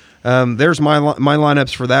 So there's my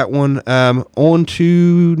lineups for that one. On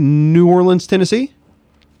to New Orleans, Tennessee.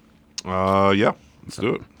 Yeah, let's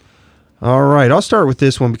do it. All right, I'll start with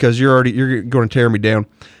this one because you're going to tear me down.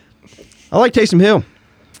 I like Taysom Hill.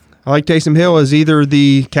 I like Taysom Hill as either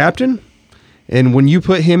the captain, and when you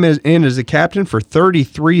put him in as a captain for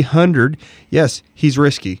 3,300, yes, he's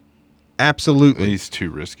risky. Absolutely. He's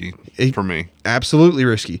too risky for me. Absolutely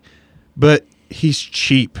risky. But he's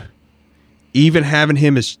cheap. Even having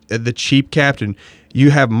him as the cheap captain,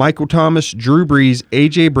 you have Michael Thomas, Drew Brees,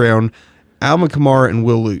 A.J. Brown, Alvin Kamara, and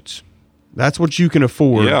Will Lutz. That's what you can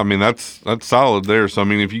afford. Yeah, that's solid there. So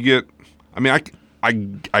if you get, I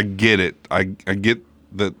get it. I get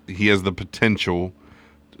that he has the potential.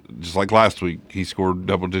 Just like last week, he scored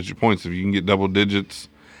double-digit points. If you can get double digits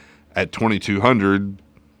at 2,200,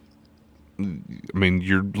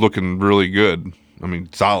 you're looking really good.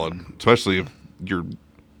 Solid, especially if you're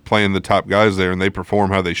playing the top guys there and they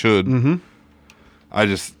perform how they should. Mm-hmm.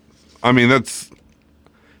 That's.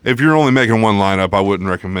 If you're only making one lineup, I wouldn't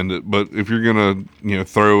recommend it. But if you're gonna,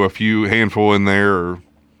 throw a handful in there, or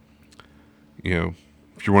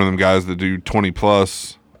if you're one of them guys that do 20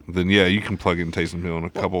 plus, then yeah, you can plug in Taysom Hill in a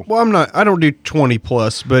couple. Well, I don't do 20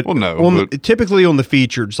 plus, but typically on the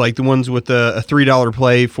features, like the ones with a $3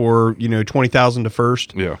 play for 20,000 to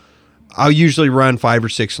first. Yeah, I'll usually run 5 or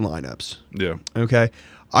 6 lineups. Yeah. Okay.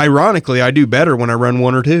 Ironically, I do better when I run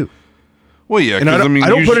 1 or 2. Well, yeah, and I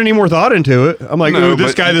don't put any more thought into it. I'm like,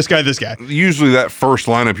 this guy. Usually, that first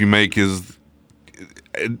lineup you make is,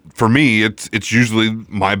 for me, it's usually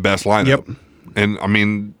my best lineup. Yep. And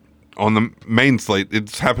on the main slate,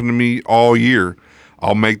 it's happened to me all year.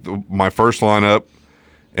 I'll make my first lineup,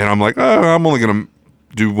 and I'm like, I'm only going to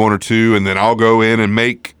do 1 or 2, and then I'll go in and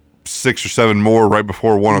make 6 or 7 more right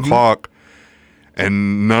before 1 o'clock,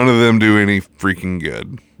 and none of them do any freaking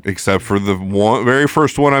good, except for the very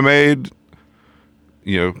first one I made.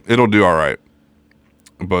 It'll do all right.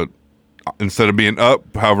 But instead of being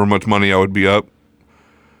up however much money I would be up,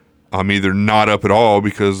 I'm either not up at all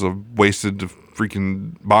because of wasted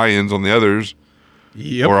freaking buy-ins on the others,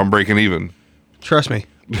 or I'm breaking even. Trust me.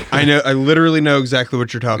 I know. I literally know exactly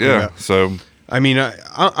what you're talking about. So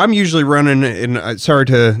I'm usually running, and sorry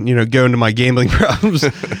to go into my gambling problems,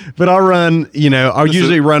 but I'll run. I'll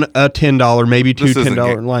usually run a $10, maybe two $10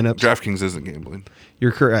 lineups. DraftKings isn't gambling.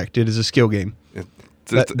 You're correct. It is a skill game.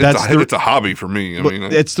 it's a hobby for me. I mean,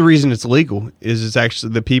 it's the reason it's legal. It's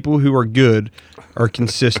actually the people who are good are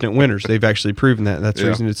consistent winners. They've actually proven that. That's the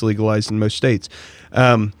reason it's legalized in most states.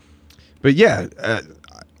 But yeah,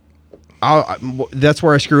 that's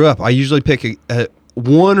where I screw up. I usually pick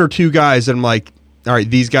one or two guys that I'm like, all right,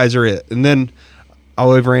 these guys are it, and then I'll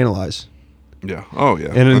overanalyze. Yeah. Oh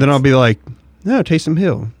yeah. And then I'll be like, no, Taysom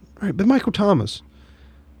Hill. All right, but Michael Thomas.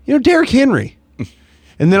 Derrick Henry.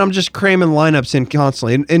 And then I'm just cramming lineups in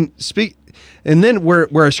constantly. And then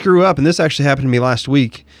where I screw up, and this actually happened to me last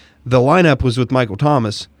week, the lineup was with Michael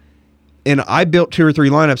Thomas. And I built 2 or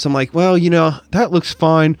 3 lineups. I'm like, well, that looks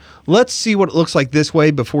fine. Let's see what it looks like this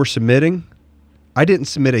way before submitting. I didn't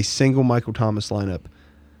submit a single Michael Thomas lineup.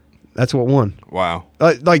 That's what won. Wow.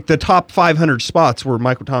 Like the top 500 spots were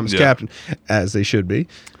Michael Thomas captain, as they should be.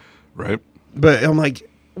 Right. But I'm like,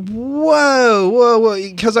 whoa.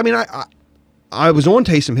 Because, I mean, I was on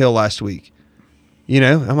Taysom Hill last week.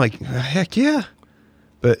 I'm like, heck yeah.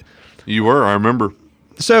 But you were, I remember.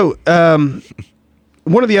 So,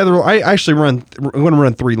 one of the other, I actually I'm going to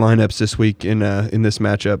run 3 lineups this week in this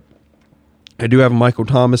matchup. I do have a Michael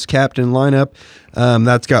Thomas captain lineup.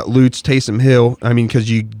 That's got Lutz, Taysom Hill. I mean, because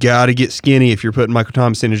you got to get skinny if you're putting Michael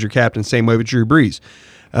Thomas in as your captain. Same way with Drew Brees.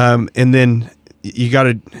 And then you got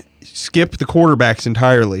to skip the quarterbacks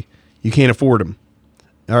entirely. You can't afford them.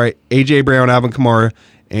 All right, A.J. Brown, Alvin Kamara,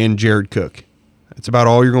 and Jared Cook. That's about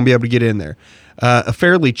all you're going to be able to get in there. A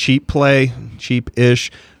fairly cheap play,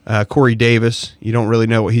 cheap-ish, Corey Davis. You don't really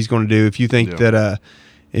know what he's going to do. If you think that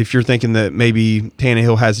if you're thinking that maybe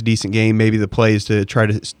Tannehill has a decent game, maybe the play is to try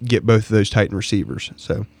to get both of those Titan receivers.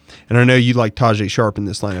 So, and I know you like Tajay Sharp in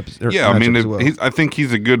this lineup. Yeah, I mean, I think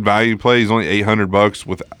he's a good value play. He's only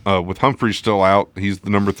 $800 with Humphrey still out. He's the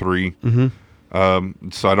number 3. Mm-hmm.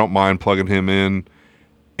 So I don't mind plugging him in.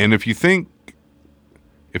 And if you think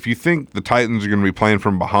the Titans are going to be playing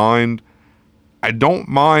from behind, I don't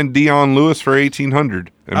mind Dion Lewis for 1,800.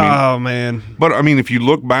 Oh man! But I mean, if you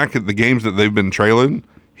look back at the games that they've been trailing,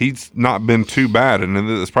 he's not been too bad. And at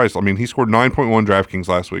this price, I mean, he scored 9.1 DraftKings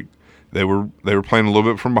last week. They were playing a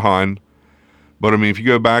little bit from behind. But I mean, if you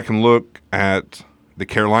go back and look at the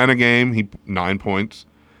Carolina game, he 9 points.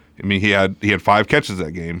 I mean, he had 5 catches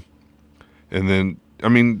that game. And then I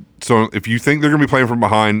mean, so if you think they're going to be playing from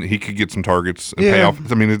behind, he could get some targets and pay off.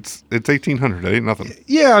 I mean, it's 1,800. It ain't nothing.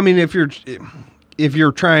 Yeah, I mean, if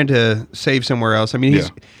you're trying to save somewhere else, I mean,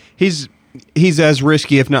 he's as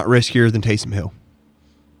risky, if not riskier, than Taysom Hill.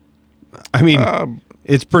 I mean,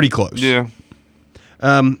 it's pretty close. Yeah.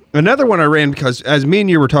 Another one I ran because as me and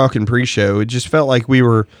you were talking pre-show, it just felt like we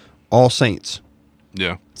were all Saints.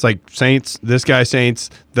 Yeah. It's like Saints, this guy Saints,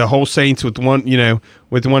 the whole Saints with one,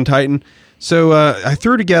 with one Titan. So I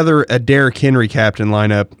threw together a Derrick Henry captain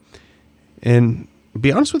lineup, and to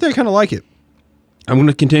be honest with you, I kind of like it. I'm going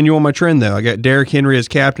to continue on my trend, though. I got Derrick Henry as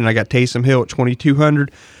captain. I got Taysom Hill at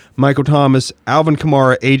 2,200, Michael Thomas, Alvin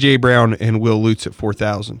Kamara, A.J. Brown, and Will Lutz at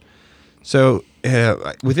 4,000. So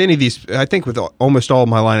with any of these, I think with almost all of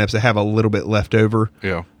my lineups, I have a little bit left over.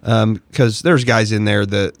 Yeah. Because there's guys in there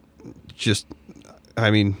that just, I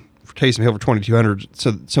mean, for Taysom Hill for 2,200,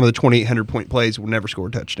 so some of the 2,800-point plays will never score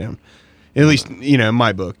a touchdown. At least, in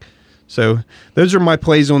my book. So those are my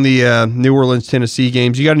plays on the New Orleans, Tennessee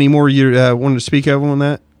games. You got any more you wanted to speak of on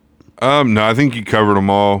that? No, I think you covered them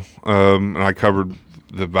all. And I covered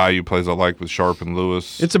the value plays I like with Sharp and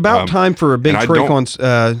Lewis. It's about time for a big Traquan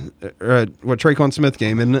Smith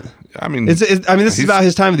game, isn't it? I mean, this is about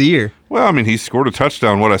his time of the year. Well, I mean, he scored a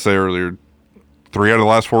touchdown. What did I say earlier? 3 out of the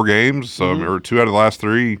last 4 games, so or 2 out of the last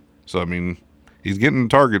 3. So I mean, he's getting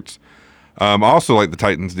targets. I also like the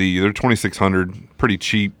Titans D. They're 2,600, pretty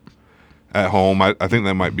cheap at home. I think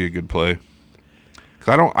that might be a good play.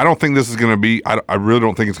 Cause I don't think this is going to be. I really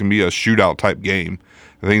don't think it's going to be a shootout type game.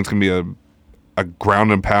 I think it's going to be a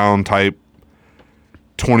ground and pound type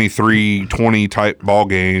 23-20 type ball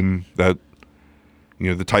game that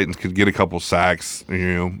the Titans could get a couple sacks.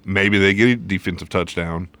 Maybe they get a defensive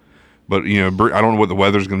touchdown. But I don't know what the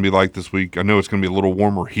weather's going to be like this week. I know it's going to be a little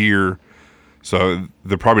warmer here. So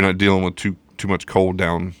they're probably not dealing with too much cold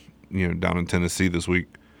down in Tennessee this week.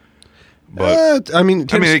 But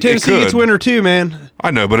Tennessee gets winter too, man.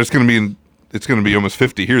 I know, but it's going to be almost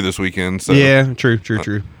 50 here this weekend. So yeah, true.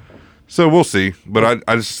 So we'll see. But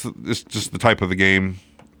it's just the type of the game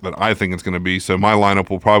that I think it's going to be. So my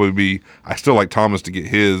lineup will probably be. I still like Thomas to get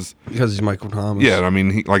his because he's Michael Thomas. Yeah, I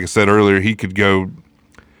mean, like I said earlier, he could go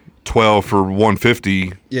 12 for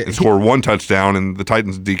 150 and score 1 touchdown, and the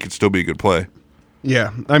Titans D could still be a good play.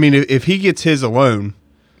 Yeah, I mean, if he gets his alone,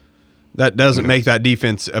 that doesn't make that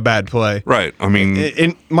defense a bad play. Right. I mean,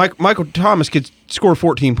 and Michael Thomas could score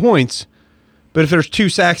 14 points, But if there's 2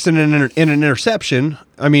 sacks and an interception,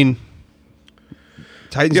 I mean,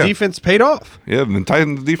 Titans defense paid off. Yeah, the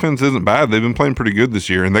Titans defense isn't bad. They've been playing pretty good this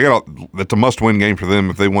year, and that's a must-win game for them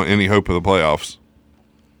if they want any hope of the playoffs.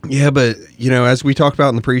 Yeah, but as we talked about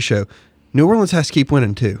in the pre-show, New Orleans has to keep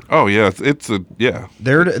winning too. Oh yeah, it's an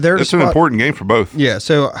important game for both. Yeah,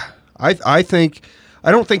 so I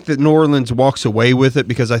don't think that New Orleans walks away with it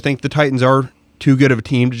because I think the Titans are too good of a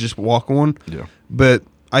team to just walk on. Yeah, but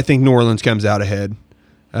I think New Orleans comes out ahead.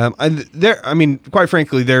 Quite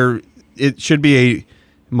frankly, it should be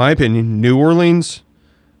in my opinion, New Orleans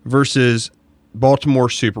versus Baltimore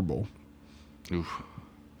Super Bowl. Oof.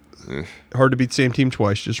 Hard to beat the same team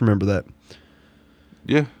twice. Just remember that.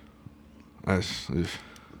 Yeah.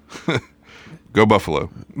 Go Buffalo.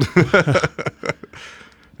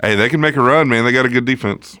 Hey, they can make a run, man. They got a good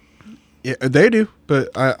defense. Yeah, they do. But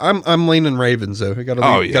I'm leaning Ravens though. I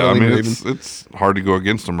gotta lean Ravens. It's hard to go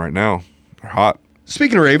against them right now. They're hot.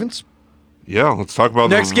 Speaking of Ravens, yeah, let's talk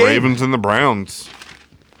about next the game. Ravens and the Browns.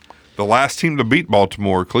 The last team to beat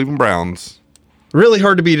Baltimore, Cleveland Browns. Really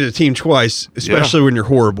hard to beat a team twice, especially when you're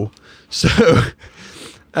horrible. So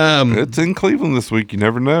it's in Cleveland this week. You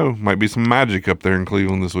never know. Might be some magic up there in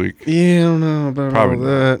Cleveland this week. Yeah, I don't know about Probably all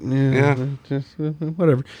that. Yeah. Just,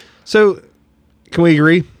 whatever. So, can we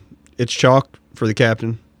agree? It's chalk for the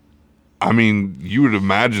captain. I mean, you would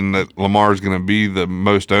imagine that Lamar's going to be the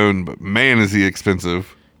most owned, but man, is he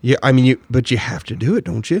expensive. Yeah, I mean, but you have to do it,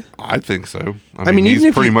 don't you? I think so. I mean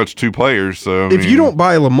he's pretty much 2 players. So if you don't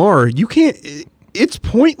buy Lamar, you can't. It's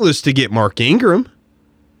pointless to get Mark Ingram.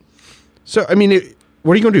 So I mean,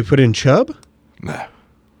 what are you going to do? Put in Chubb? No.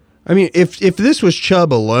 I mean, if this was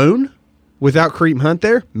Chubb alone, without Kareem Hunt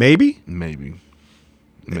there, maybe.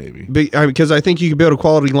 Because I think you could build a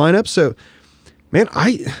quality lineup. So, man,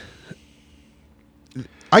 I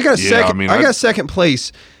got second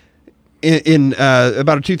place in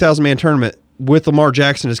about a 2,000 man tournament with Lamar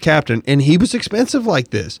Jackson as captain, and he was expensive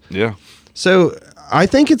like this. Yeah. So I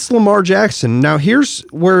think it's Lamar Jackson. Now here's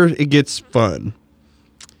where it gets fun.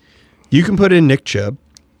 You can put in Nick Chubb,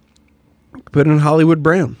 put in Hollywood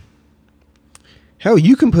Brown. Hell,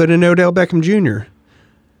 you can put in Odell Beckham Jr.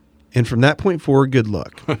 And from that point forward, good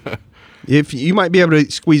luck. If you might be able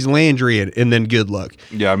to squeeze Landry in, and then good luck.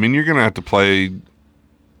 Yeah, I mean, you're going to have to play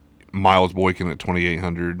Miles Boykin at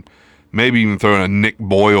 2,800. Maybe even throwing a Nick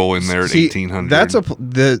Boyle in there at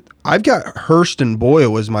 1,800. I've got Hurst and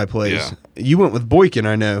Boyle as my plays. Yeah. You went with Boykin,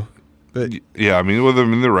 I know. But yeah, I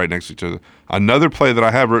mean, they're right next to each other. Another play that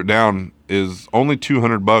I have wrote down is only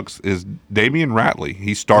 $200 is Damian Ratley.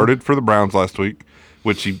 He started for the Browns last week,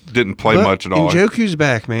 which he didn't play much at all. Njoku's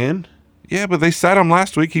back, man. Yeah, but they sat him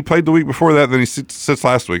last week. He played the week before that, then he sits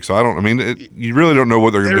last week. So you really don't know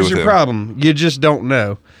what they're going to do with him. There's your problem. You just don't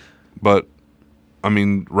know. But I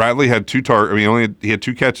mean, Ratley had 2 targets. I mean, he had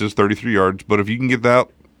 2 catches, 33 yards. But if you can get that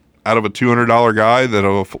out of a $200 guy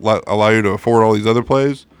that'll allow you to afford all these other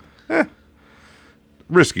plays,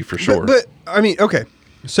 risky for sure. But I mean, okay.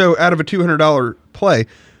 So out of a $200 play,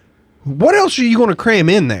 what else are you going to cram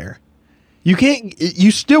in there?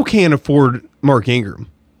 You still can't afford Mark Ingram.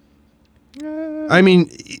 I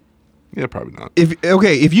mean, yeah, probably not.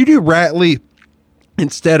 If you do Ratley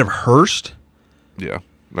instead of Hurst, yeah,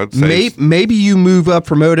 maybe you move up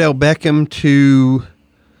from Odell Beckham to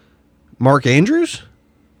Mark Andrews.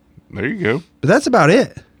 There you go. But that's about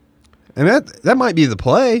it. And that might be the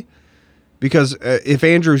play, because if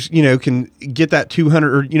Andrews, can get that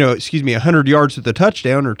 100 yards with a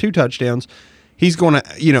touchdown or 2 touchdowns, he's going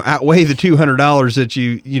to, outweigh the $200 that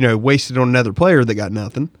you wasted on another player that got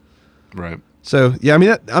nothing. Right. So, yeah, I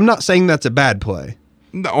mean, I'm not saying that's a bad play.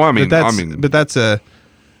 No, I mean, but that's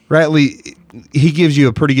Ratley, he gives you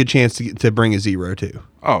a pretty good chance to bring a 0 too.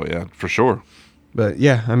 Oh yeah, for sure. But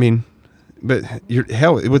yeah, I mean, with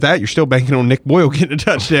that, you're still banking on Nick Boyle getting a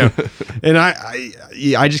touchdown, and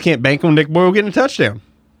I just can't bank on Nick Boyle getting a touchdown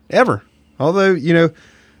ever. Although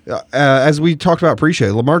as we talked about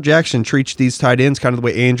pre-show, Lamar Jackson treats these tight ends kind of the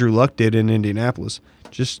way Andrew Luck did in Indianapolis.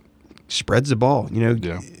 Just spreads the ball.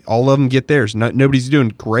 Yeah. All of them get theirs. Nobody's doing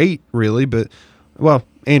great really, but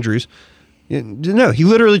Andrews. No, he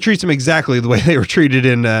literally treats them exactly the way they were treated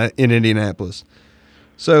in Indianapolis.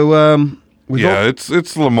 So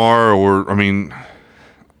it's Lamar, or I mean,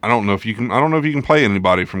 I don't know if you can play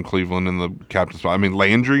anybody from Cleveland in the captain spot. I mean,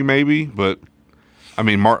 Landry maybe, but I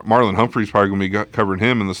mean Marlon Humphrey's probably going to be covering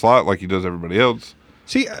him in the slot like he does everybody else.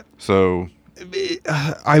 See, so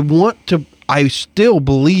I still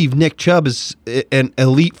believe Nick Chubb is an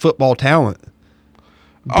elite football talent.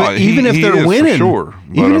 But even if they're winning, sure.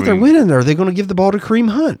 They're winning, are they going to give the ball to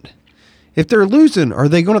Kareem Hunt? If they're losing, are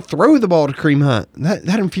they going to throw the ball to Kareem Hunt?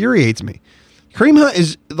 That infuriates me. Kareem Hunt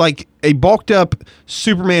is like a bulked up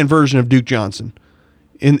Superman version of Duke Johnson.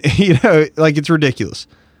 And, like it's ridiculous.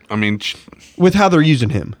 I mean, with how they're using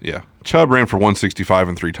him. Yeah. Chubb ran for 165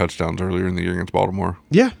 and 3 touchdowns earlier in the year against Baltimore.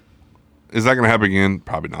 Yeah. Is that going to happen again?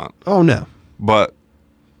 Probably not. Oh, no. But,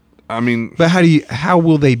 I mean. But how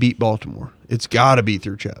will they beat Baltimore? It's got to be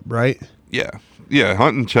through Chubb, right? Yeah. Yeah,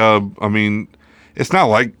 Hunt and Chubb, I mean, it's not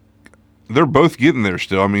like they're both getting there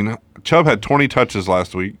still. I mean, Chubb had 20 touches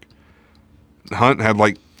last week. Hunt had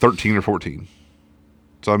like 13 or 14.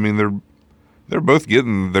 So, I mean, they're both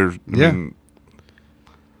getting there.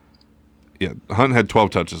 Yeah, Hunt had 12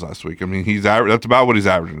 touches last week. I mean, that's about what he's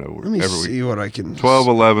averaging over every week. Let me see what I can... 12,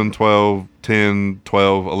 11, 12, 10,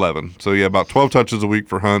 12, 11. So, yeah, about 12 touches a week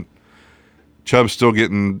for Hunt. Chubb's still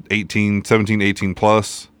getting 17, 18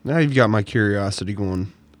 plus. Now you've got my curiosity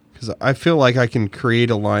going, because I feel like I can create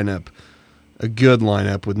a good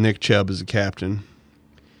lineup with Nick Chubb as a captain.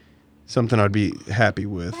 Something I'd be happy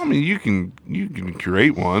with. I mean, you can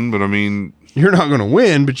create one, but I mean... You're not going to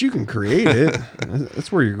win, but you can create it.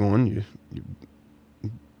 That's where you're going, you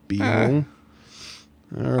b-hole.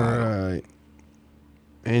 All right.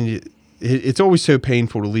 And it's always so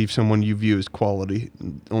painful to leave someone you view as quality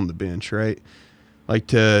on the bench, right? Like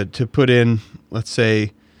to put in, let's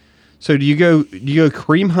say... So do you go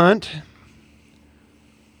Kareem Hunt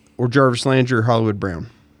or Jarvis Landry or Hollywood Brown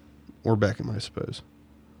or Beckham, I suppose?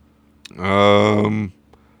 I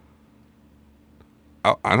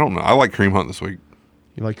don't know. I like Kareem Hunt this week.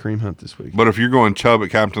 You like Kareem Hunt this week? But if you're going Chubb at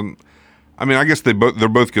captain, I mean, I guess they're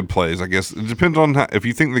both good plays. I guess it depends on if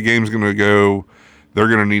you think the game's going to go. They're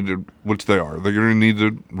going to need to, which they are. They're going to need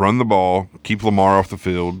to run the ball, keep Lamar off the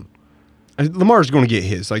field. Lamar's going to get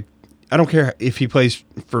his. Like, I don't care if he plays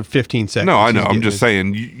for 15 seconds. No, I know. I'm just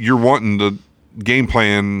saying you're wanting the game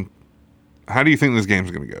plan. How do you think this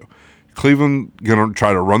game's going to go? Cleveland going to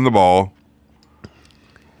try to run the ball.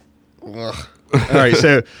 Ugh. All right,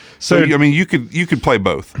 so I mean, you could play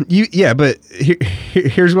both. But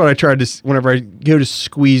here's what I tried to whenever I go to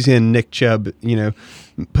squeeze in Nick Chubb,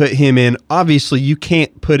 put him in. Obviously, you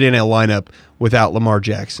can't put in a lineup without Lamar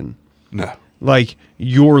Jackson. No, like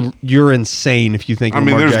you're insane if you think. I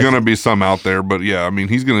mean, there's going to be some out there, but yeah, I mean,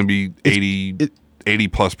 he's going to be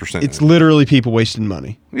 80+%. It's literally people wasting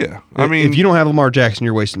money. Yeah, I mean, if you don't have Lamar Jackson,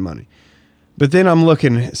 you're wasting money. But then I'm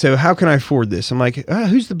looking, so how can I afford this? I'm like,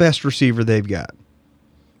 who's the best receiver they've got?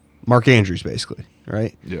 Mark Andrews, basically,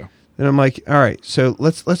 right? Yeah. Then I'm like, all right, so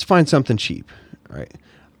let's find something cheap, all right?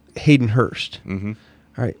 Hayden Hurst. Mm-hmm.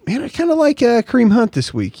 All right, man, I kind of like Kareem Hunt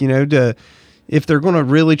this week, if they're going to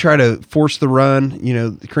really try to force the run,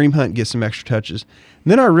 Kareem Hunt gets some extra touches.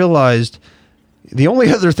 And then I realized the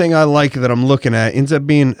only other thing I like that I'm looking at ends up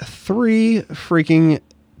being 3 freaking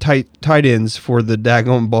tight ends for the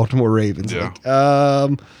daggone Baltimore Ravens. Yeah.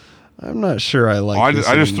 Like, I'm not sure I like this.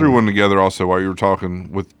 I just threw one together also while you were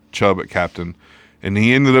talking with Chubb at captain, and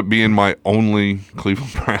he ended up being my only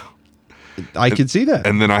Cleveland Brown. I could see that.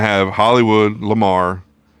 And then I have Hollywood, Lamar,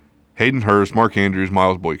 Hayden Hurst, Mark Andrews,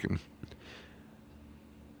 Miles Boykin.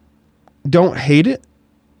 Don't hate it.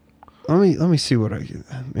 Let me see what I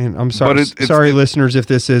get. Man, I'm sorry. But sorry, listeners, if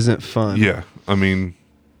this isn't fun. Yeah, I mean,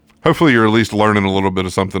 hopefully you're at least learning a little bit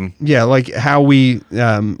of something. Yeah, like how we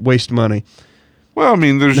waste money. Well, I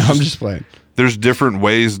mean, I'm just playing. There's different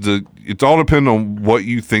ways to. It's all depend on what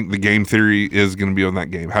you think the game theory is going to be on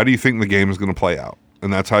that game. How do you think the game is going to play out?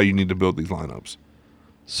 And that's how you need to build these lineups.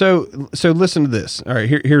 So listen to this. All right,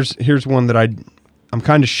 here's one that I'm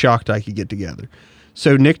kind of shocked I could get together.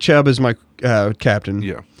 So Nick Chubb is my captain.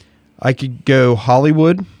 Yeah, I could go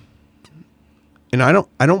Hollywood, and I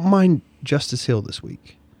don't mind Justice Hill this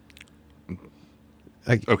week.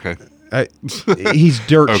 Okay. He's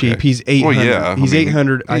dirt Okay. cheap. He's 800. Well, yeah, he's I mean,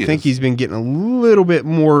 800. I think he's been getting a little bit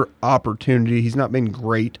more opportunity. He's not been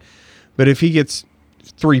great, but if he gets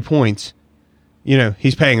 3 points,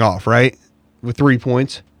 he's paying off, right? With 3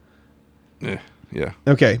 points. Yeah.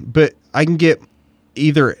 Okay, but I can get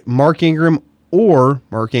either Mark Ingram or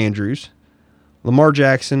Mark Andrews, Lamar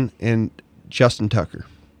Jackson, and Justin Tucker.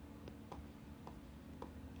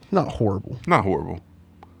 Not horrible. Not horrible.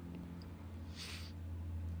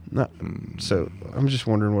 So I'm just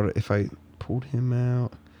wondering what if I pulled him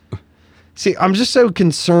out. See, I'm just so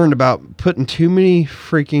concerned about putting too many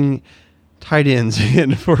freaking tight ends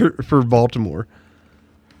in for Baltimore.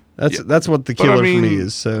 That's what the killer for me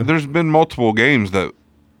is. So there's been multiple games that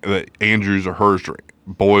Andrews or Hurst or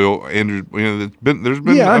Boyle, Andrews. There's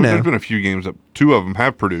been a few games that 2 of them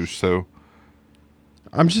have produced. So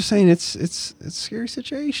I'm just saying it's a scary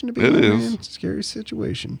situation to be in. Man. It's a scary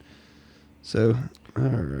situation. So all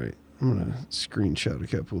right, I'm gonna screenshot a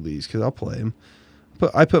couple of these because I'll play them.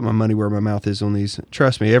 I put my money where my mouth is on these.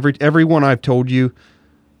 Trust me, every one I've told you,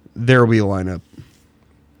 there will be a lineup.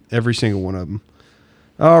 Every single one of them.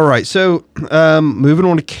 All right, so moving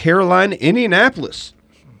on to Carolina, Indianapolis.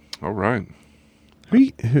 All right.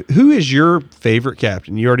 Who is your favorite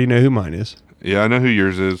captain? You already know who mine is. Yeah, I know who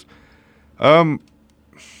yours is. Man,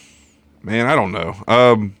 I don't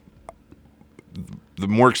know. The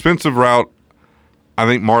more expensive route, I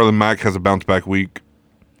think Marlon Mack has a bounce back week.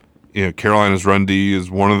 Carolina's run D is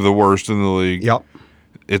one of the worst in the league. Yep.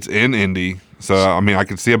 It's in Indy, so I mean I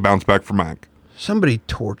could see a bounce back for Mack. Somebody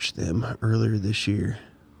torched them earlier this year.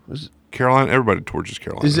 Carolina, everybody torches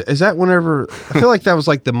Carolina. Is that whenever? I feel like that was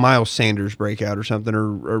like the Miles Sanders breakout or something,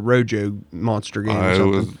 or a Rojo monster game or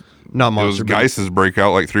something. Not monster. It was Geis's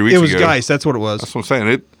breakout like 3 weeks ago. It was Geis. That's what it was. That's what I'm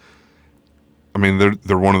saying. I mean,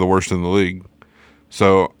 they're one of the worst in the league.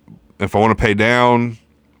 So if I want to pay down,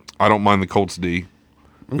 I don't mind the Colts D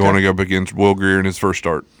going up against Will Grier in his first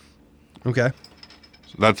start. Okay.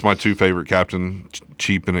 So that's my two favorite captain,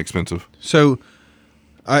 cheap and expensive. So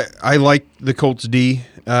I like the Colts D.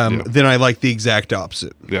 Then I like the exact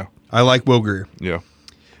opposite. Yeah. I like Will Grier. Yeah.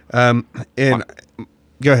 Go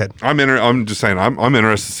ahead. I'm just saying I'm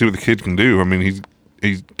interested to see what the kid can do. I mean,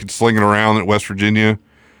 he's slinging around at West Virginia.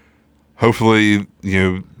 Hopefully,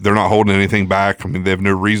 they're not holding anything back. I mean, they have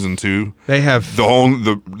no reason to. They have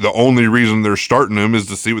the only reason they're starting him is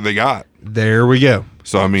to see what they got. There we go.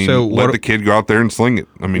 So I mean, let the kid go out there and sling it.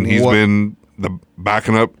 I mean, he's been the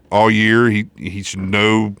backing up all year. He should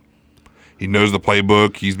know. He knows the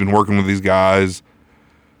playbook. He's been working with these guys.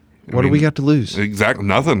 What do we got to lose? Exactly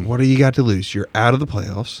nothing. What do you got to lose? You're out of the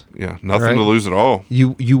playoffs. Yeah, nothing to lose at all.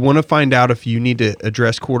 You want to find out if you need to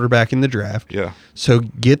address quarterback in the draft. Yeah. So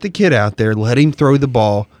get the kid out there, let him throw the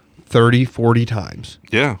ball 30, 40 times.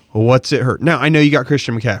 Yeah. Well, what's it hurt? Now, I know you got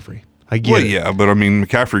Christian McCaffrey. I get it. Yeah, but I mean,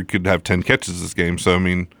 McCaffrey could have 10 catches this game, so I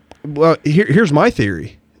mean. Well, here's my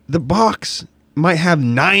theory. The box might have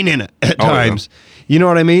 9 in it at times. Yeah. You know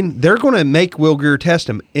what I mean? They're going to make Will Grier test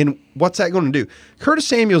him. And what's that going to do? Curtis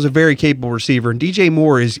Samuel's a very capable receiver, and DJ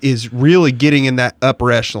Moore is really getting in that upper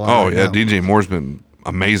echelon. Oh, right, yeah. Now. DJ Moore's been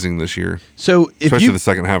amazing this year. So especially the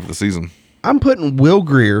second half of the season. I'm putting Will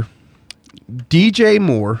Grier, DJ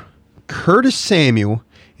Moore, Curtis Samuel,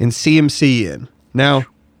 and CMC in. Now,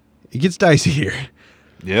 it gets dicey here.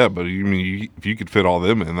 Yeah, but if you could fit all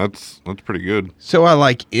them in, that's pretty good. So I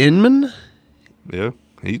like Inman. Yeah.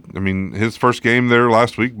 His first game there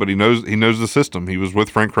last week, but he knows the system. He was with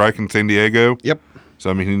Frank Reich in San Diego. Yep.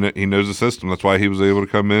 So he knows the system. That's why he was able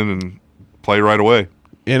to come in and play right away.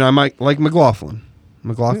 And I might like McLaughlin.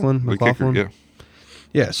 Kicker, yeah.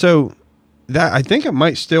 Yeah. So that I think I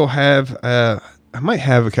might still have. I might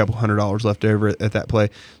have a couple $100 left over at that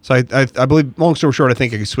play. So I believe, long story short, I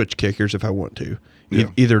think I can switch kickers if I want to.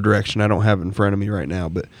 Yeah. Either direction. I don't have it in front of me right now,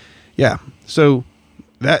 but yeah. So.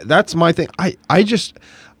 That's my thing.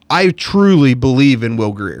 I truly believe in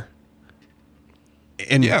Will Grier.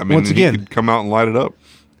 And yeah, once again, he could come out and light it up.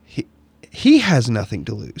 He has nothing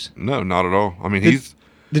to lose. No, not at all. I mean,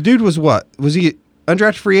 the dude was what? Was he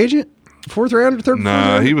undrafted free agent? 4th round or 3rd?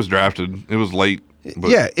 Nah, he was drafted. It was late.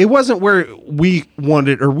 Yeah, it wasn't where we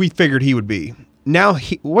wanted or we figured he would be. Now,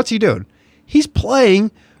 what's he doing? He's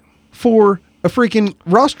playing for a freaking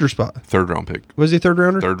roster spot. 3rd round pick. Was he a 3rd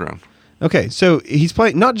rounder? 3rd round. Okay, so he's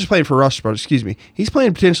playing not just playing for a roster spot, excuse me. He's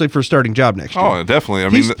playing potentially for a starting job next year. Oh, definitely.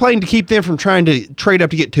 He's playing to keep them from trying to trade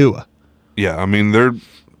up to get Tua. Yeah, I mean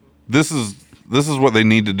this is what they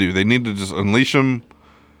need to do. They need to just unleash him,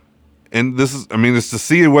 and it's to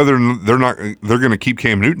see whether they're going to keep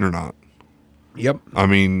Cam Newton or not. Yep. I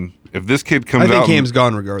mean, if this kid comes out, I think Cam's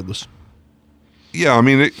gone regardless. Yeah, I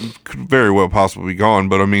mean it could very well possibly be gone,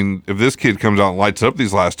 but I mean if this kid comes out and lights up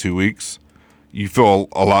these last 2 weeks. You feel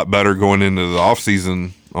a lot better going into the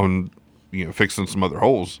offseason on, fixing some other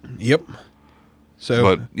holes. Yep. So,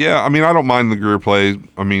 but yeah, I mean, I don't mind the Grier play.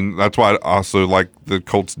 I mean, that's why I also like the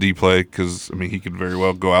Colts D play because he could very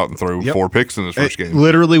well go out and throw 4 picks in his first game.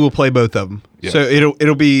 Literally, we'll play both of them. Yeah. So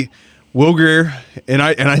it'll be Will Grier, and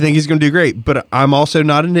I think he's going to do great. But I'm also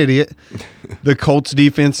not an idiot. The Colts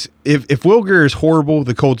defense, if Will Grier is horrible,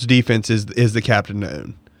 the Colts defense is the captain to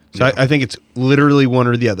own. So yeah. I think it's literally one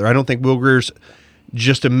or the other. I don't think Will Grier's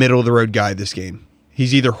just a middle-of-the-road guy this game.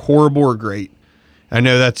 He's either horrible or great. I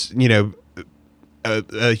know that's,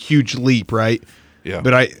 a huge leap, right? Yeah.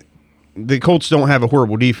 But the Colts don't have a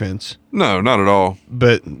horrible defense. No, not at all.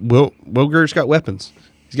 But Will Grier's got weapons.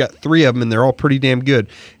 He's got 3 of them, and they're all pretty damn good.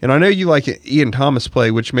 And I know you like Ian Thomas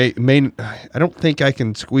play, which may I don't think I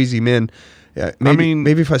can squeeze him in.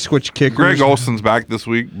 Maybe if I switch kickers. Greg Olson's back this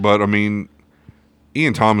week, but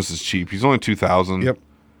Ian Thomas is cheap. He's only $2,000. Yep.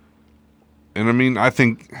 And I mean, I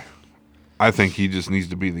think he just needs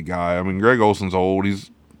to be the guy. I mean, Greg Olson's old.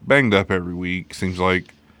 He's banged up every week. Seems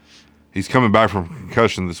like he's coming back from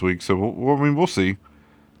concussion this week. So, we'll see.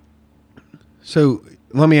 So,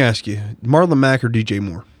 let me ask you, Marlon Mack or DJ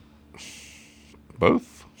Moore?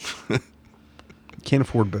 Both? Can't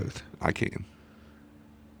afford both. I can.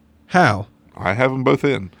 How? I have them both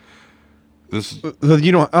in.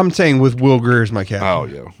 I'm saying with Will Greer as my captain. Oh,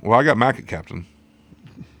 yeah. Well, I got Mack at captain.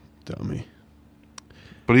 Dummy.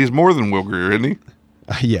 But he's more than Will Greer, isn't he?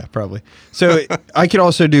 Yeah, probably. So I could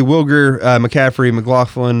also do Will Greer, McCaffrey,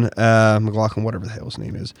 McLaughlin, whatever the hell his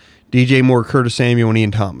name is, DJ Moore, Curtis Samuel, and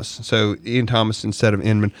Ian Thomas. So Ian Thomas instead of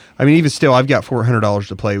Inman. I mean, even still, I've got $400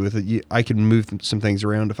 to play with it. I could move some things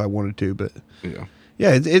around if I wanted to, but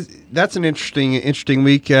yeah, that's an interesting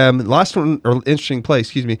week. Last one, or interesting play,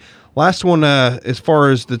 excuse me. Last one, as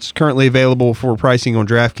far as that's currently available for pricing on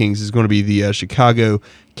DraftKings, is going to be the Chicago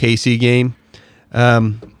KC game.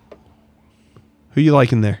 Who you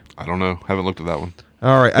liking there? I don't know. Haven't looked at that one.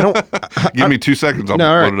 All right. I don't give me 2 seconds. I'll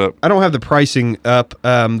load it up. I don't have the pricing up.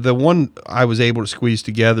 The one I was able to squeeze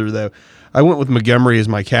together, though, I went with Montgomery as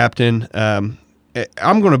my captain. I'm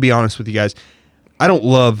going to be honest with you guys. I don't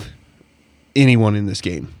love anyone in this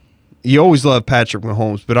game. You always love Patrick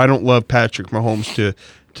Mahomes, but I don't love Patrick Mahomes to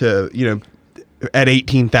at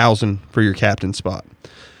 18,000 for your captain spot.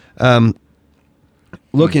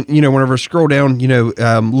 Looking, whenever I scroll down,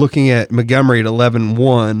 looking at Montgomery at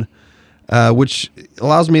 11-1, which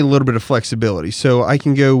allows me a little bit of flexibility. So I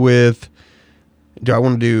can go with, do I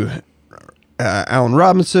want to do Allen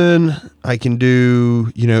Robinson? I can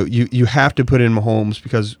do, you have to put in Mahomes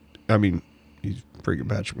because, I mean, he's freaking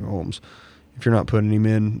Patrick Mahomes. If you're not putting him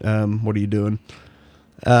in, what are you doing?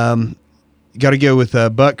 Got to go with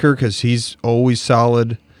Butker because he's always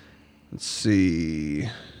solid. Let's see.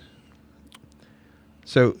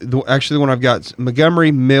 So, the one I've got is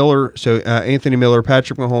Montgomery, Miller, so Anthony Miller,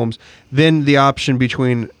 Patrick Mahomes. Then the option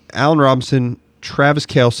between Allen Robinson, Travis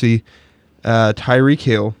Kelce, Tyreek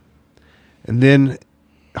Hill. And then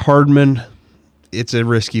Hardman, it's a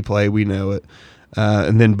risky play, we know it.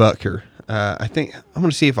 And then Butker. I think I'm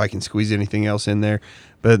going to see if I can squeeze anything else in there.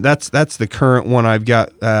 But that's the current one I've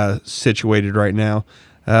got situated right now.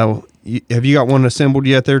 Have you got one assembled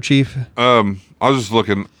yet there, Chief? I was just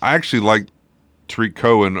looking. I actually like Tariq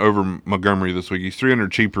Cohen over Montgomery this week. He's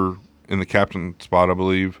 $300 cheaper in the captain spot, I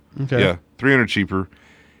believe. Okay. Yeah, $300 cheaper.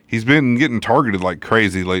 He's been getting targeted like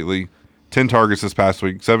crazy lately. 10 targets this past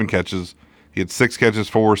week, 7 catches. He had 6 catches,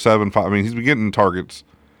 4, 7, 5. I mean, he's been getting targets.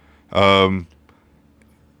 I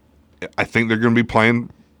think they're going to be playing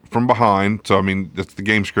from behind. So, I mean, that's the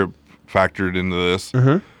game script factored into this.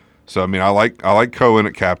 Mm-hmm. So, I mean, I like Cohen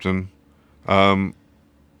at captain. That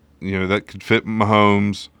could fit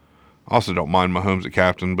Mahomes. Also don't mind Mahomes at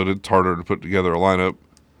captain, but it's harder to put together a lineup.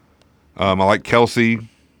 I like Kelce.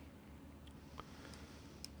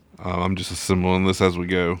 I'm just assembling this as we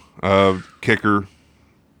go. Kicker.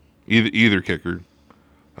 Either kicker.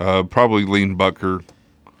 Probably lean Butker.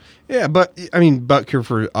 Yeah, but I mean Butker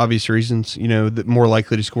for obvious reasons. More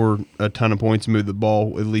likely to score a ton of points and move the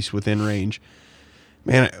ball at least within range.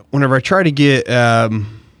 Man, whenever I try to get Allen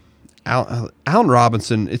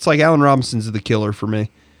Robinson, it's like Allen Robinson's the killer for me.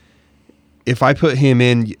 If I put him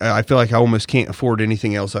in, I feel like I almost can't afford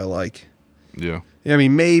anything else I like. Yeah. I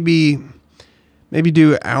mean, maybe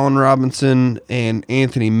do Allen Robinson and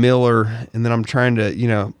Anthony Miller, and then I'm trying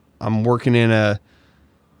to, I'm working in a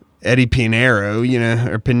Eddie Pinheiro,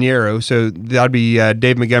 or Pinheiro. So that'd be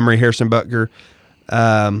Dave Montgomery, Harrison Butker,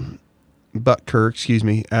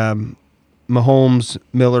 Mahomes,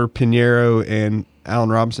 Miller, Pinheiro, and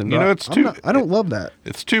Allen Robinson. I don't love that.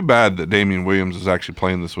 It's too bad that Damian Williams is actually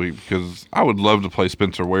playing this week because I would love to play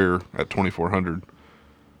Spencer Ware at 2,400.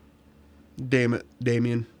 Damn it,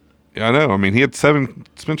 Damian. Yeah, I know. I mean,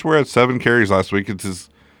 Spencer Ware had 7 carries last week. It's his,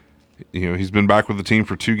 he's been back with the team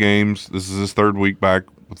for 2 games. This is his 3rd week back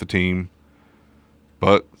with the team.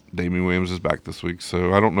 But Damian Williams is back this week,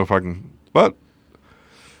 so I don't know if I can. But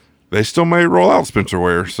they still may roll out Spencer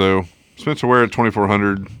Ware. So Spencer Ware at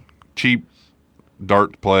 2,400, cheap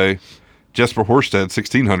dart play. Jesper Horsted,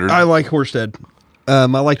 1,600. I like Horsted. I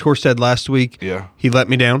liked Horsted last week. Yeah. He let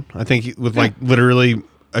me down. I think with literally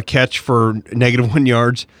a catch for -1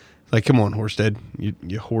 yards. Like, come on, Horsted.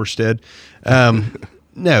 You Horsted.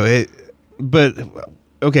 But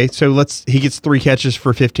okay, so he gets 3 catches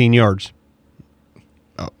for 15 yards.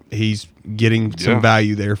 Oh, he's getting some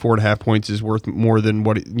value there. 4.5 points is worth more than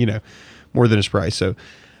more than his price. So,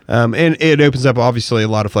 and it opens up obviously a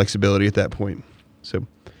lot of flexibility at that point. So,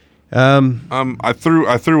 I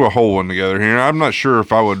threw a whole one together here. I'm not sure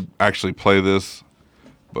if I would actually play this,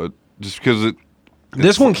 but just because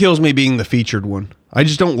this one kills me being the featured one. I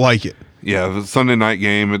just don't like it. Yeah, the Sunday night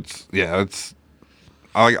game.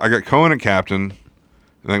 I got Cohen at captain,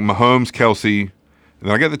 and then Mahomes, Kelsey, and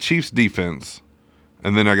then I got the Chiefs defense,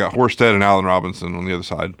 and then I got Horsted and Allen Robinson on the other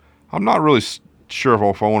side. I'm not really sure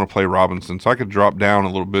if I want to play Robinson, so I could drop down a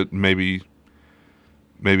little bit and maybe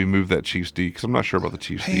move that Chiefs D, because I'm not sure about the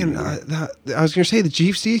Chiefs D. I was going to say the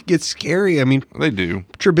Chiefs D gets scary. I mean, they do.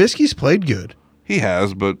 Trubisky's played good. He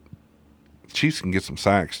has, but Chiefs can get some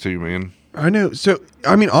sacks too, man. I know. So,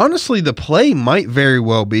 I mean, honestly, the play might very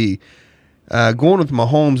well be going with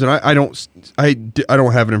Mahomes, and I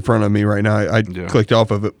don't have it in front of me right now. I clicked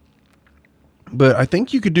off of it, but I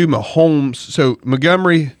think you could do Mahomes. So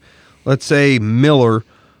Montgomery, let's say Miller,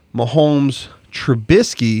 Mahomes,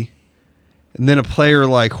 Trubisky, and then a player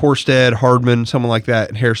like Horsted, Hardman, someone like that,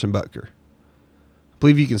 and Harrison Butker. I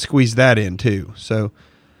believe you can squeeze that in too. So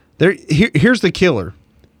here's the killer.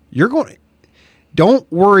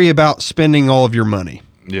 Don't worry about spending all of your money.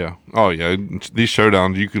 Yeah. Oh, yeah. These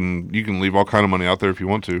showdowns, you can leave all kind of money out there if you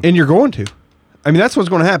want to. And you're going to. I mean, that's what's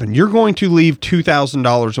going to happen. You're going to leave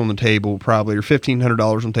 $2,000 on the table probably, or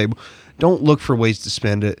 $1,500 on the table. Don't look for ways to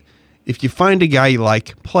spend it. If you find a guy you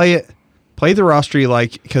like, play it. Play the roster you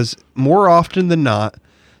like, because more often than not,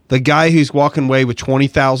 the guy who's walking away with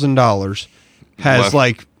 $20,000 has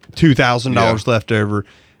like $2,000 left over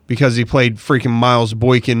because he played freaking Miles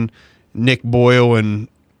Boykin, Nick Boyle, and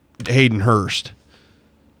Hayden Hurst.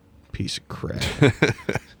 Piece of crap.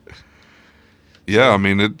 Yeah, I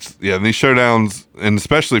mean these showdowns, and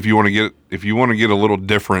especially if you want to get a little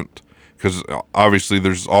different, because obviously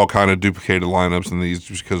there's all kind of duplicated lineups in these,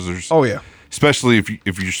 just because there's especially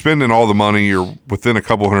if you're spending all the money, you're within a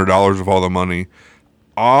couple $100 of all the money,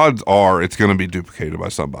 odds are it's going to be duplicated by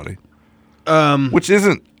somebody, which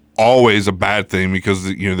isn't always a bad thing, because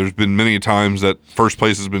there's been many times that first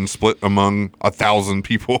place has been split among 1,000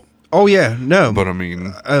 people. Oh yeah, no. But I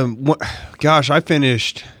mean, I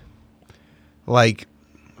finished like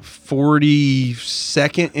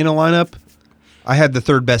 42nd in a lineup. I had the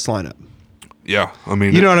third best lineup. Yeah, I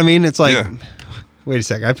mean, you know what I mean? It's like, wait a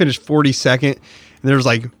second. I finished 42nd, and there's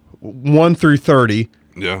like 1 through 30.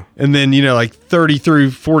 Yeah. And then, like 30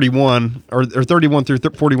 through 41 or 31 through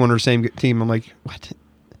 41 are the same team. I'm like, what?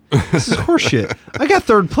 This is horseshit. I got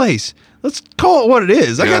third place. Let's call it what it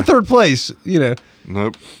is. I got third place,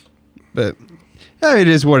 Nope. But it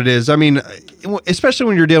is what it is. I mean, especially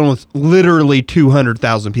when you're dealing with literally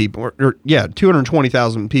 200,000 people, or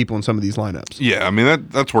 220,000 people in some of these lineups. Yeah, I mean,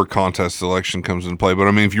 that's where contest selection comes into play. But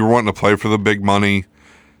I mean, if you're wanting to play for the big money,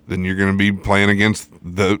 then you're going to be playing against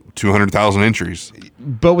the 200,000 entries.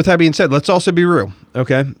 But with that being said, let's also be real,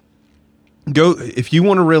 okay? If you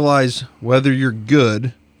want to realize whether you're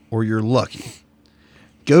good or you're lucky,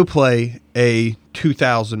 go play a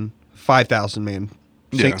 2,000, 5,000 man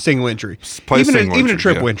single entry. Even a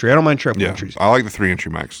triple entry. I don't mind triple entries. I like the 3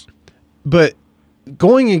 entry max. But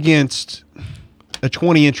going against a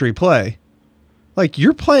 20 entry play, like,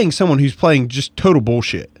 you're playing someone who's playing just total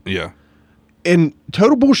bullshit. Yeah. And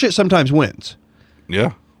total bullshit sometimes wins.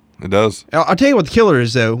 Yeah, it does. I'll tell you what the killer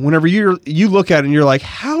is, though. Whenever you look at it and you're like,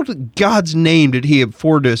 how in God's name did he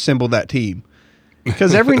afford to assemble that team?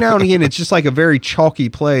 Because every now and again, it's just like a very chalky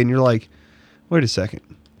play, and you're like, wait a second.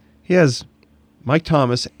 He has Mike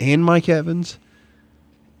Thomas and Mike Evans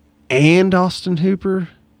and Austin Hooper.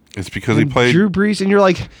 It's because he played Drew Brees, and you're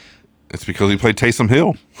like, it's because he played Taysom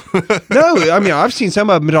Hill. No, I mean, I've seen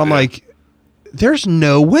some of them, but I'm like, there's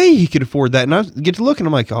no way he could afford that. And I get to look, and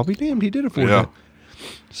I'm like, I'll be damned, he did afford that.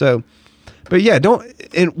 So, but yeah, don't.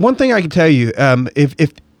 And one thing I can tell you,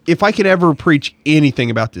 if I could ever preach anything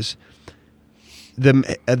about this,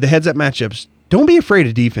 the heads up matchups, don't be afraid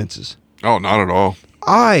of defenses. Oh, not at all.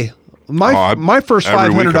 My first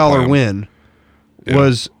 $500 win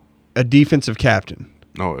was a defensive captain.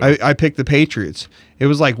 Oh, I picked the Patriots. It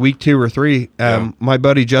was like week 2 or 3. My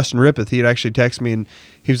buddy Justin Rippeth, he had actually texted me, and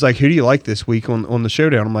he was like, "Who do you like this week on the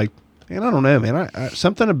showdown?" I'm like, "Man, I don't know, man. I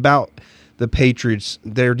something about the Patriots,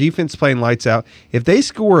 their defense playing lights out. If they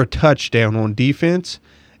score a touchdown on defense,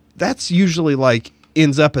 that's usually like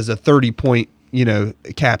ends up as a 30-point,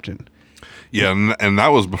 captain." Yeah, and that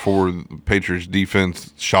was before the Patriots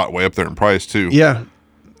defense shot way up there in price too. Yeah.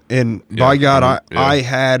 And by God, I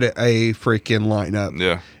had a freaking lineup.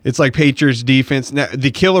 Yeah. It's like Patriots defense. Now,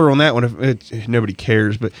 the killer on that one, nobody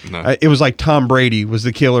cares, but it was like Tom Brady was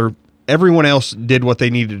the killer. Everyone else did what they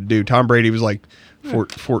needed to do. Tom Brady was like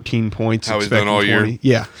 14 points. How he's done all 20. Year.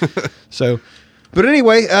 Yeah. So, but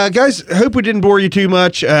anyway, guys, hope we didn't bore you too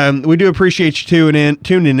much. We do appreciate you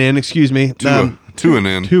tuning in. Excuse me. Tuning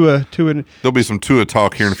in. Tua. There'll be some Tua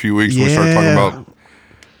talk here in a few weeks when we start talking about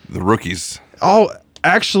The rookies. Oh,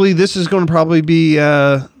 actually, this is going to probably be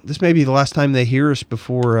this may be the last time they hear us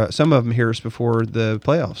before. Some of them hear us before the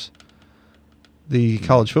playoffs, the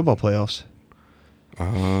college football playoffs.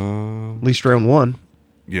 At least round 1.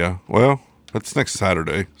 Yeah. Well, that's next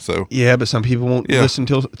Saturday. So yeah, but some people won't listen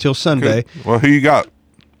till Sunday. Okay. Well, who you got?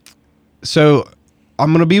 So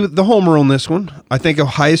I'm going to be with the homer on this one. I think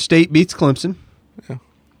Ohio State beats Clemson. Yeah.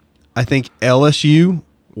 I think LSU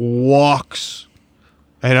walks,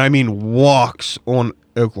 and I mean walks, on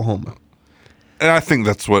Oklahoma. And I think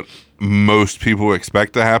that's what most people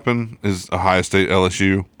expect to happen is Ohio State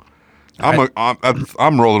LSU.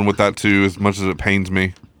 I'm rolling with that too, as much as it pains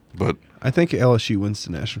me. But I think LSU wins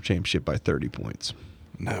the national championship by 30 points.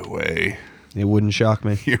 No way. It wouldn't shock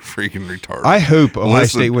me. You're freaking retarded. I hope Ohio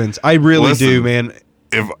State wins. I really do, man.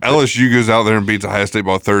 If LSU goes out there and beats Ohio State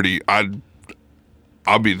by 30,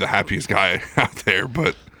 I'll be the happiest guy out there.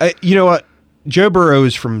 But you know what? Joe Burrow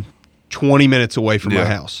is from 20 minutes away from my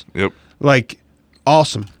house. Yep. Like,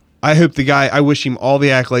 awesome. I hope the guy, I wish him all the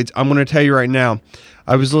accolades. I'm going to tell you right now,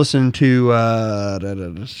 I was listening to,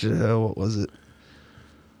 what was it?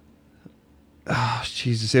 Oh,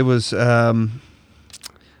 Jesus. It was the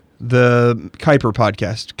Kuiper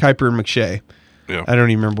podcast, Kuiper and McShay. Yeah. I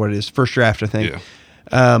don't even remember what it is. First Draft, I think.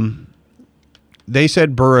 Yeah. They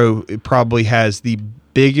said Burrow probably has the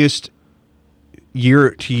biggest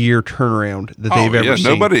year-to-year turnaround that they've ever seen.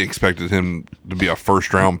 Nobody expected him to be a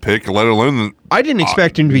first-round pick, let alone I didn't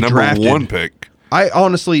expect him to be number drafted. one pick. I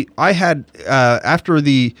honestly, I had,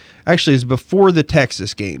 actually it was before the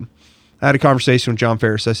Texas game, I had a conversation with John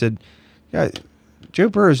Ferris. I said, yeah, Joe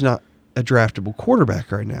Burrow's not a draftable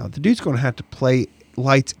quarterback right now. The dude's going to have to play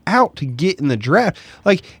lights out to get in the draft.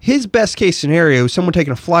 Like, his best case scenario is someone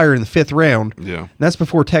taking a flyer in the 5th round. Yeah. And that's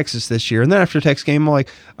before Texas this year. And then after the Texas game, I'm like,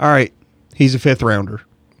 all right, he's a 5th rounder.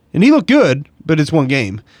 And he looked good, but it's one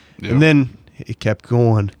game. Yeah. And then it kept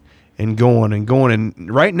going and going and going. And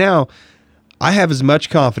right now, I have as much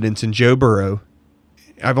confidence in Joe Burrow.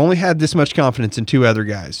 I've only had this much confidence in 2 other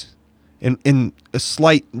guys. In a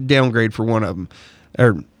slight downgrade for one of them,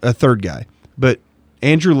 or a third guy. But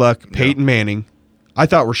Andrew Luck, Peyton Manning, I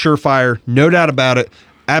thought were surefire, no doubt about it.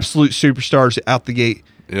 Absolute superstars out the gate.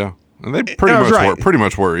 Yeah, and they pretty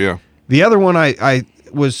much were. Yeah. The other one I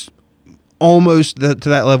was almost to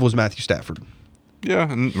that level was Matthew Stafford. Yeah,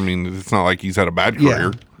 and I mean it's not like he's had a bad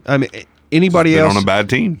career. Yeah. I mean anybody else on a bad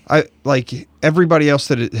team. I like everybody else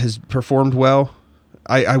that has performed well.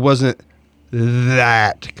 I wasn't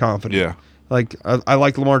that confident. Yeah. Like, I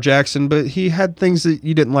like Lamar Jackson, but he had things that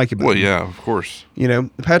you didn't like about him. Well, yeah, of course. You know,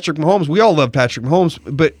 Patrick Mahomes, we all love Patrick Mahomes,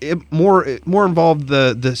 but it more involved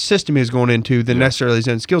the system he was going into than necessarily his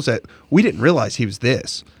own skill set. We didn't realize he was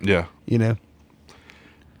this. Yeah. You know?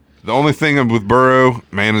 The only thing with Burrow,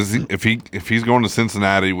 man, is if he's going to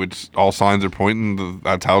Cincinnati, which all signs are pointing,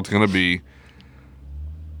 that's how it's going to be.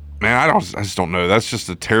 Man, I just don't know. That's just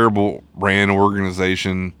a terrible ran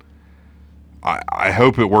organization. I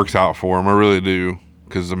hope it works out for him. I really do,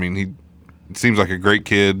 because I mean he seems like a great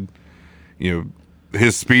kid. You know,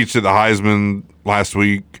 his speech at the Heisman last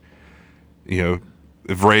week. You know,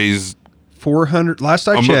 they've raised 400. Last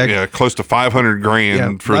I checked, yeah, close to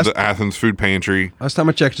 $500,000 for the Athens Food Pantry. Last time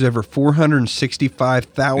I checked, it was over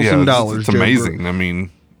 $465,000. It's amazing. I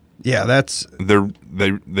mean, yeah, that's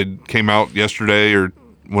they came out yesterday or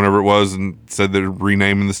whenever it was and said they're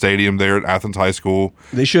renaming the stadium there at Athens High School.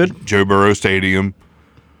 They should. Joe Burrow Stadium.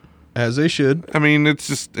 As they should. I mean, it's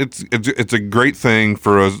just it's a great thing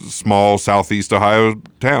for a small Southeast Ohio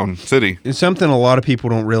city. It's something a lot of people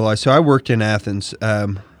don't realize. So I worked in Athens.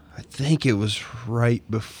 I think it was right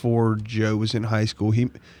before Joe was in high school.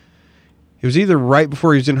 It was either right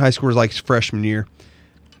before he was in high school or like his freshman year.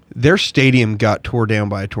 Their stadium got tore down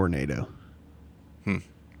by a tornado.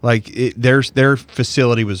 Like their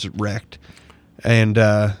facility was wrecked, and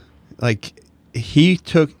like he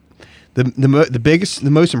took the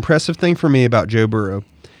most impressive thing for me about Joe Burrow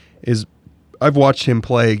is I've watched him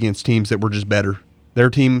play against teams that were just better. Their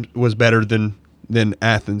team was better than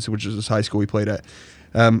Athens, which is this high school we played at.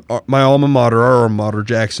 My alma mater, our alma mater,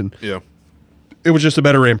 Jackson. Yeah, it was just a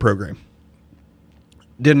better ran program.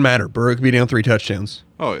 Didn't matter. Burrow could be down 3 touchdowns.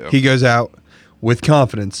 Oh yeah, he goes out with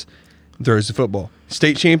confidence, and throws the football.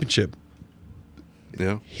 State championship.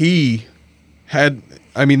 Yeah. He had,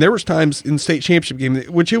 I mean, there was times in the state championship game,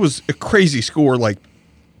 which it was a crazy score, like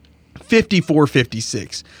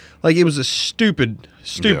 54-56. Like, it was a stupid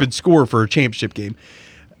score for a championship game.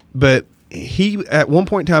 But he, at one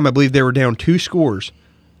point in time, I believe they were down 2 scores.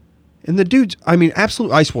 And the dude's, I mean,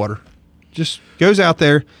 absolute ice water. Just goes out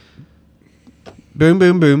there, boom,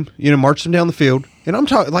 boom, boom, marches them down the field. And I'm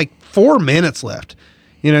talking like 4 minutes left.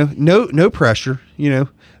 no pressure.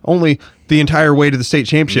 Only the entire way to the state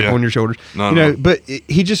championship on your shoulders. No. But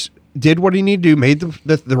he just did what he needed to do, made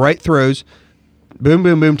the right throws. Boom,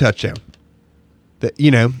 boom, boom, touchdown.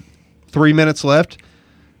 3 minutes left.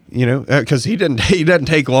 Because he doesn't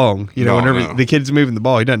take long. Whenever the kid's moving the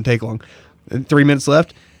ball, he doesn't take long. 3 minutes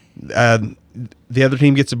left. The other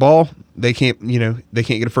team gets the ball. They can't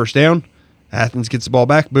get a first down. Athens gets the ball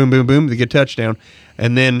back. Boom, boom, boom. They get a touchdown.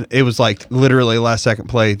 And then it was like literally last second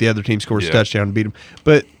play. The other team scores a touchdown to beat him.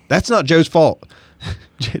 But that's not Joe's fault.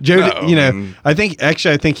 Joe, I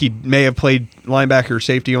think he may have played linebacker or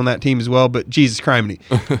safety on that team as well. But Jesus Christ,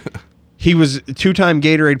 he was a 2-time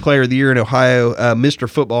Gatorade Player of the Year in Ohio, Mr.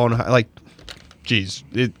 Football, and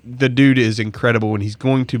the dude is incredible, and he's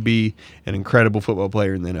going to be an incredible football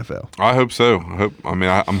player in the NFL. I hope so.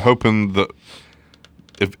 I'm hoping that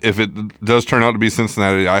if it does turn out to be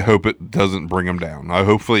Cincinnati, I hope it doesn't bring him down.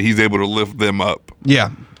 Hopefully he's able to lift them up.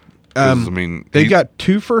 Yeah. They've got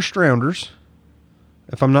 2 first-rounders,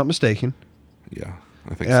 if I'm not mistaken. Yeah,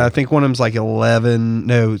 I think so. I think one of them's like 11.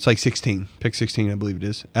 No, it's like 16. Pick 16, I believe it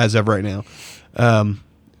is, as of right now.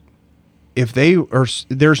 If they are,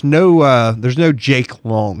 there's no Jake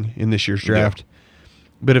Long in this year's draft,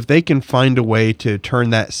 but if they can find a way to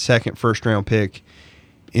turn that second first-round pick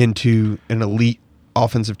into an elite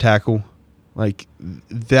offensive tackle, like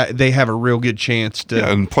that, they have a real good chance to.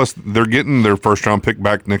 Yeah, and plus they're getting their first-round pick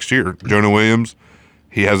back next year. Jonah Williams,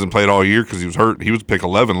 he hasn't played all year because he was hurt. He was pick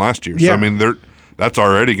 11 last year. Yeah. So that's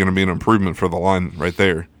already going to be an improvement for the line right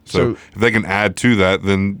there. So if they can add to that,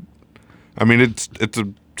 then it's a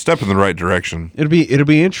step in the right direction. It'll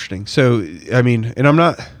be interesting. So and I'm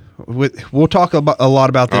not. We'll talk a lot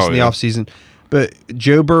about this in the offseason, but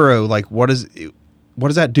Joe Burrow, like what does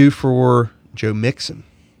that do for Joe Mixon?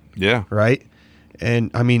 Yeah. Right.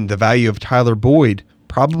 And the value of Tyler Boyd,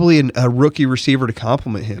 probably a rookie receiver to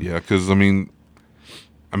complement him. Yeah, because who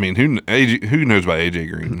knows about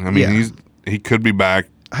AJ Green? He could be back.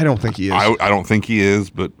 I don't think he is. I don't think he is,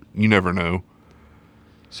 but you never know.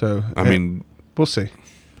 So we'll see.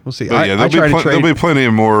 We'll see. There'll be plenty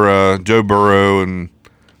of more Joe Burrow and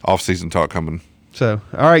off-season talk coming. So,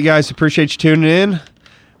 all right, guys, appreciate you tuning in.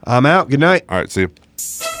 I'm out. Good night. All right, see you.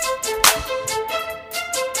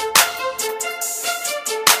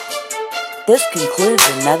 This concludes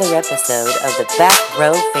another episode of the Back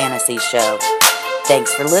Row Fantasy Show.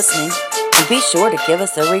 Thanks for listening, and be sure to give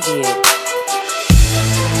us a review.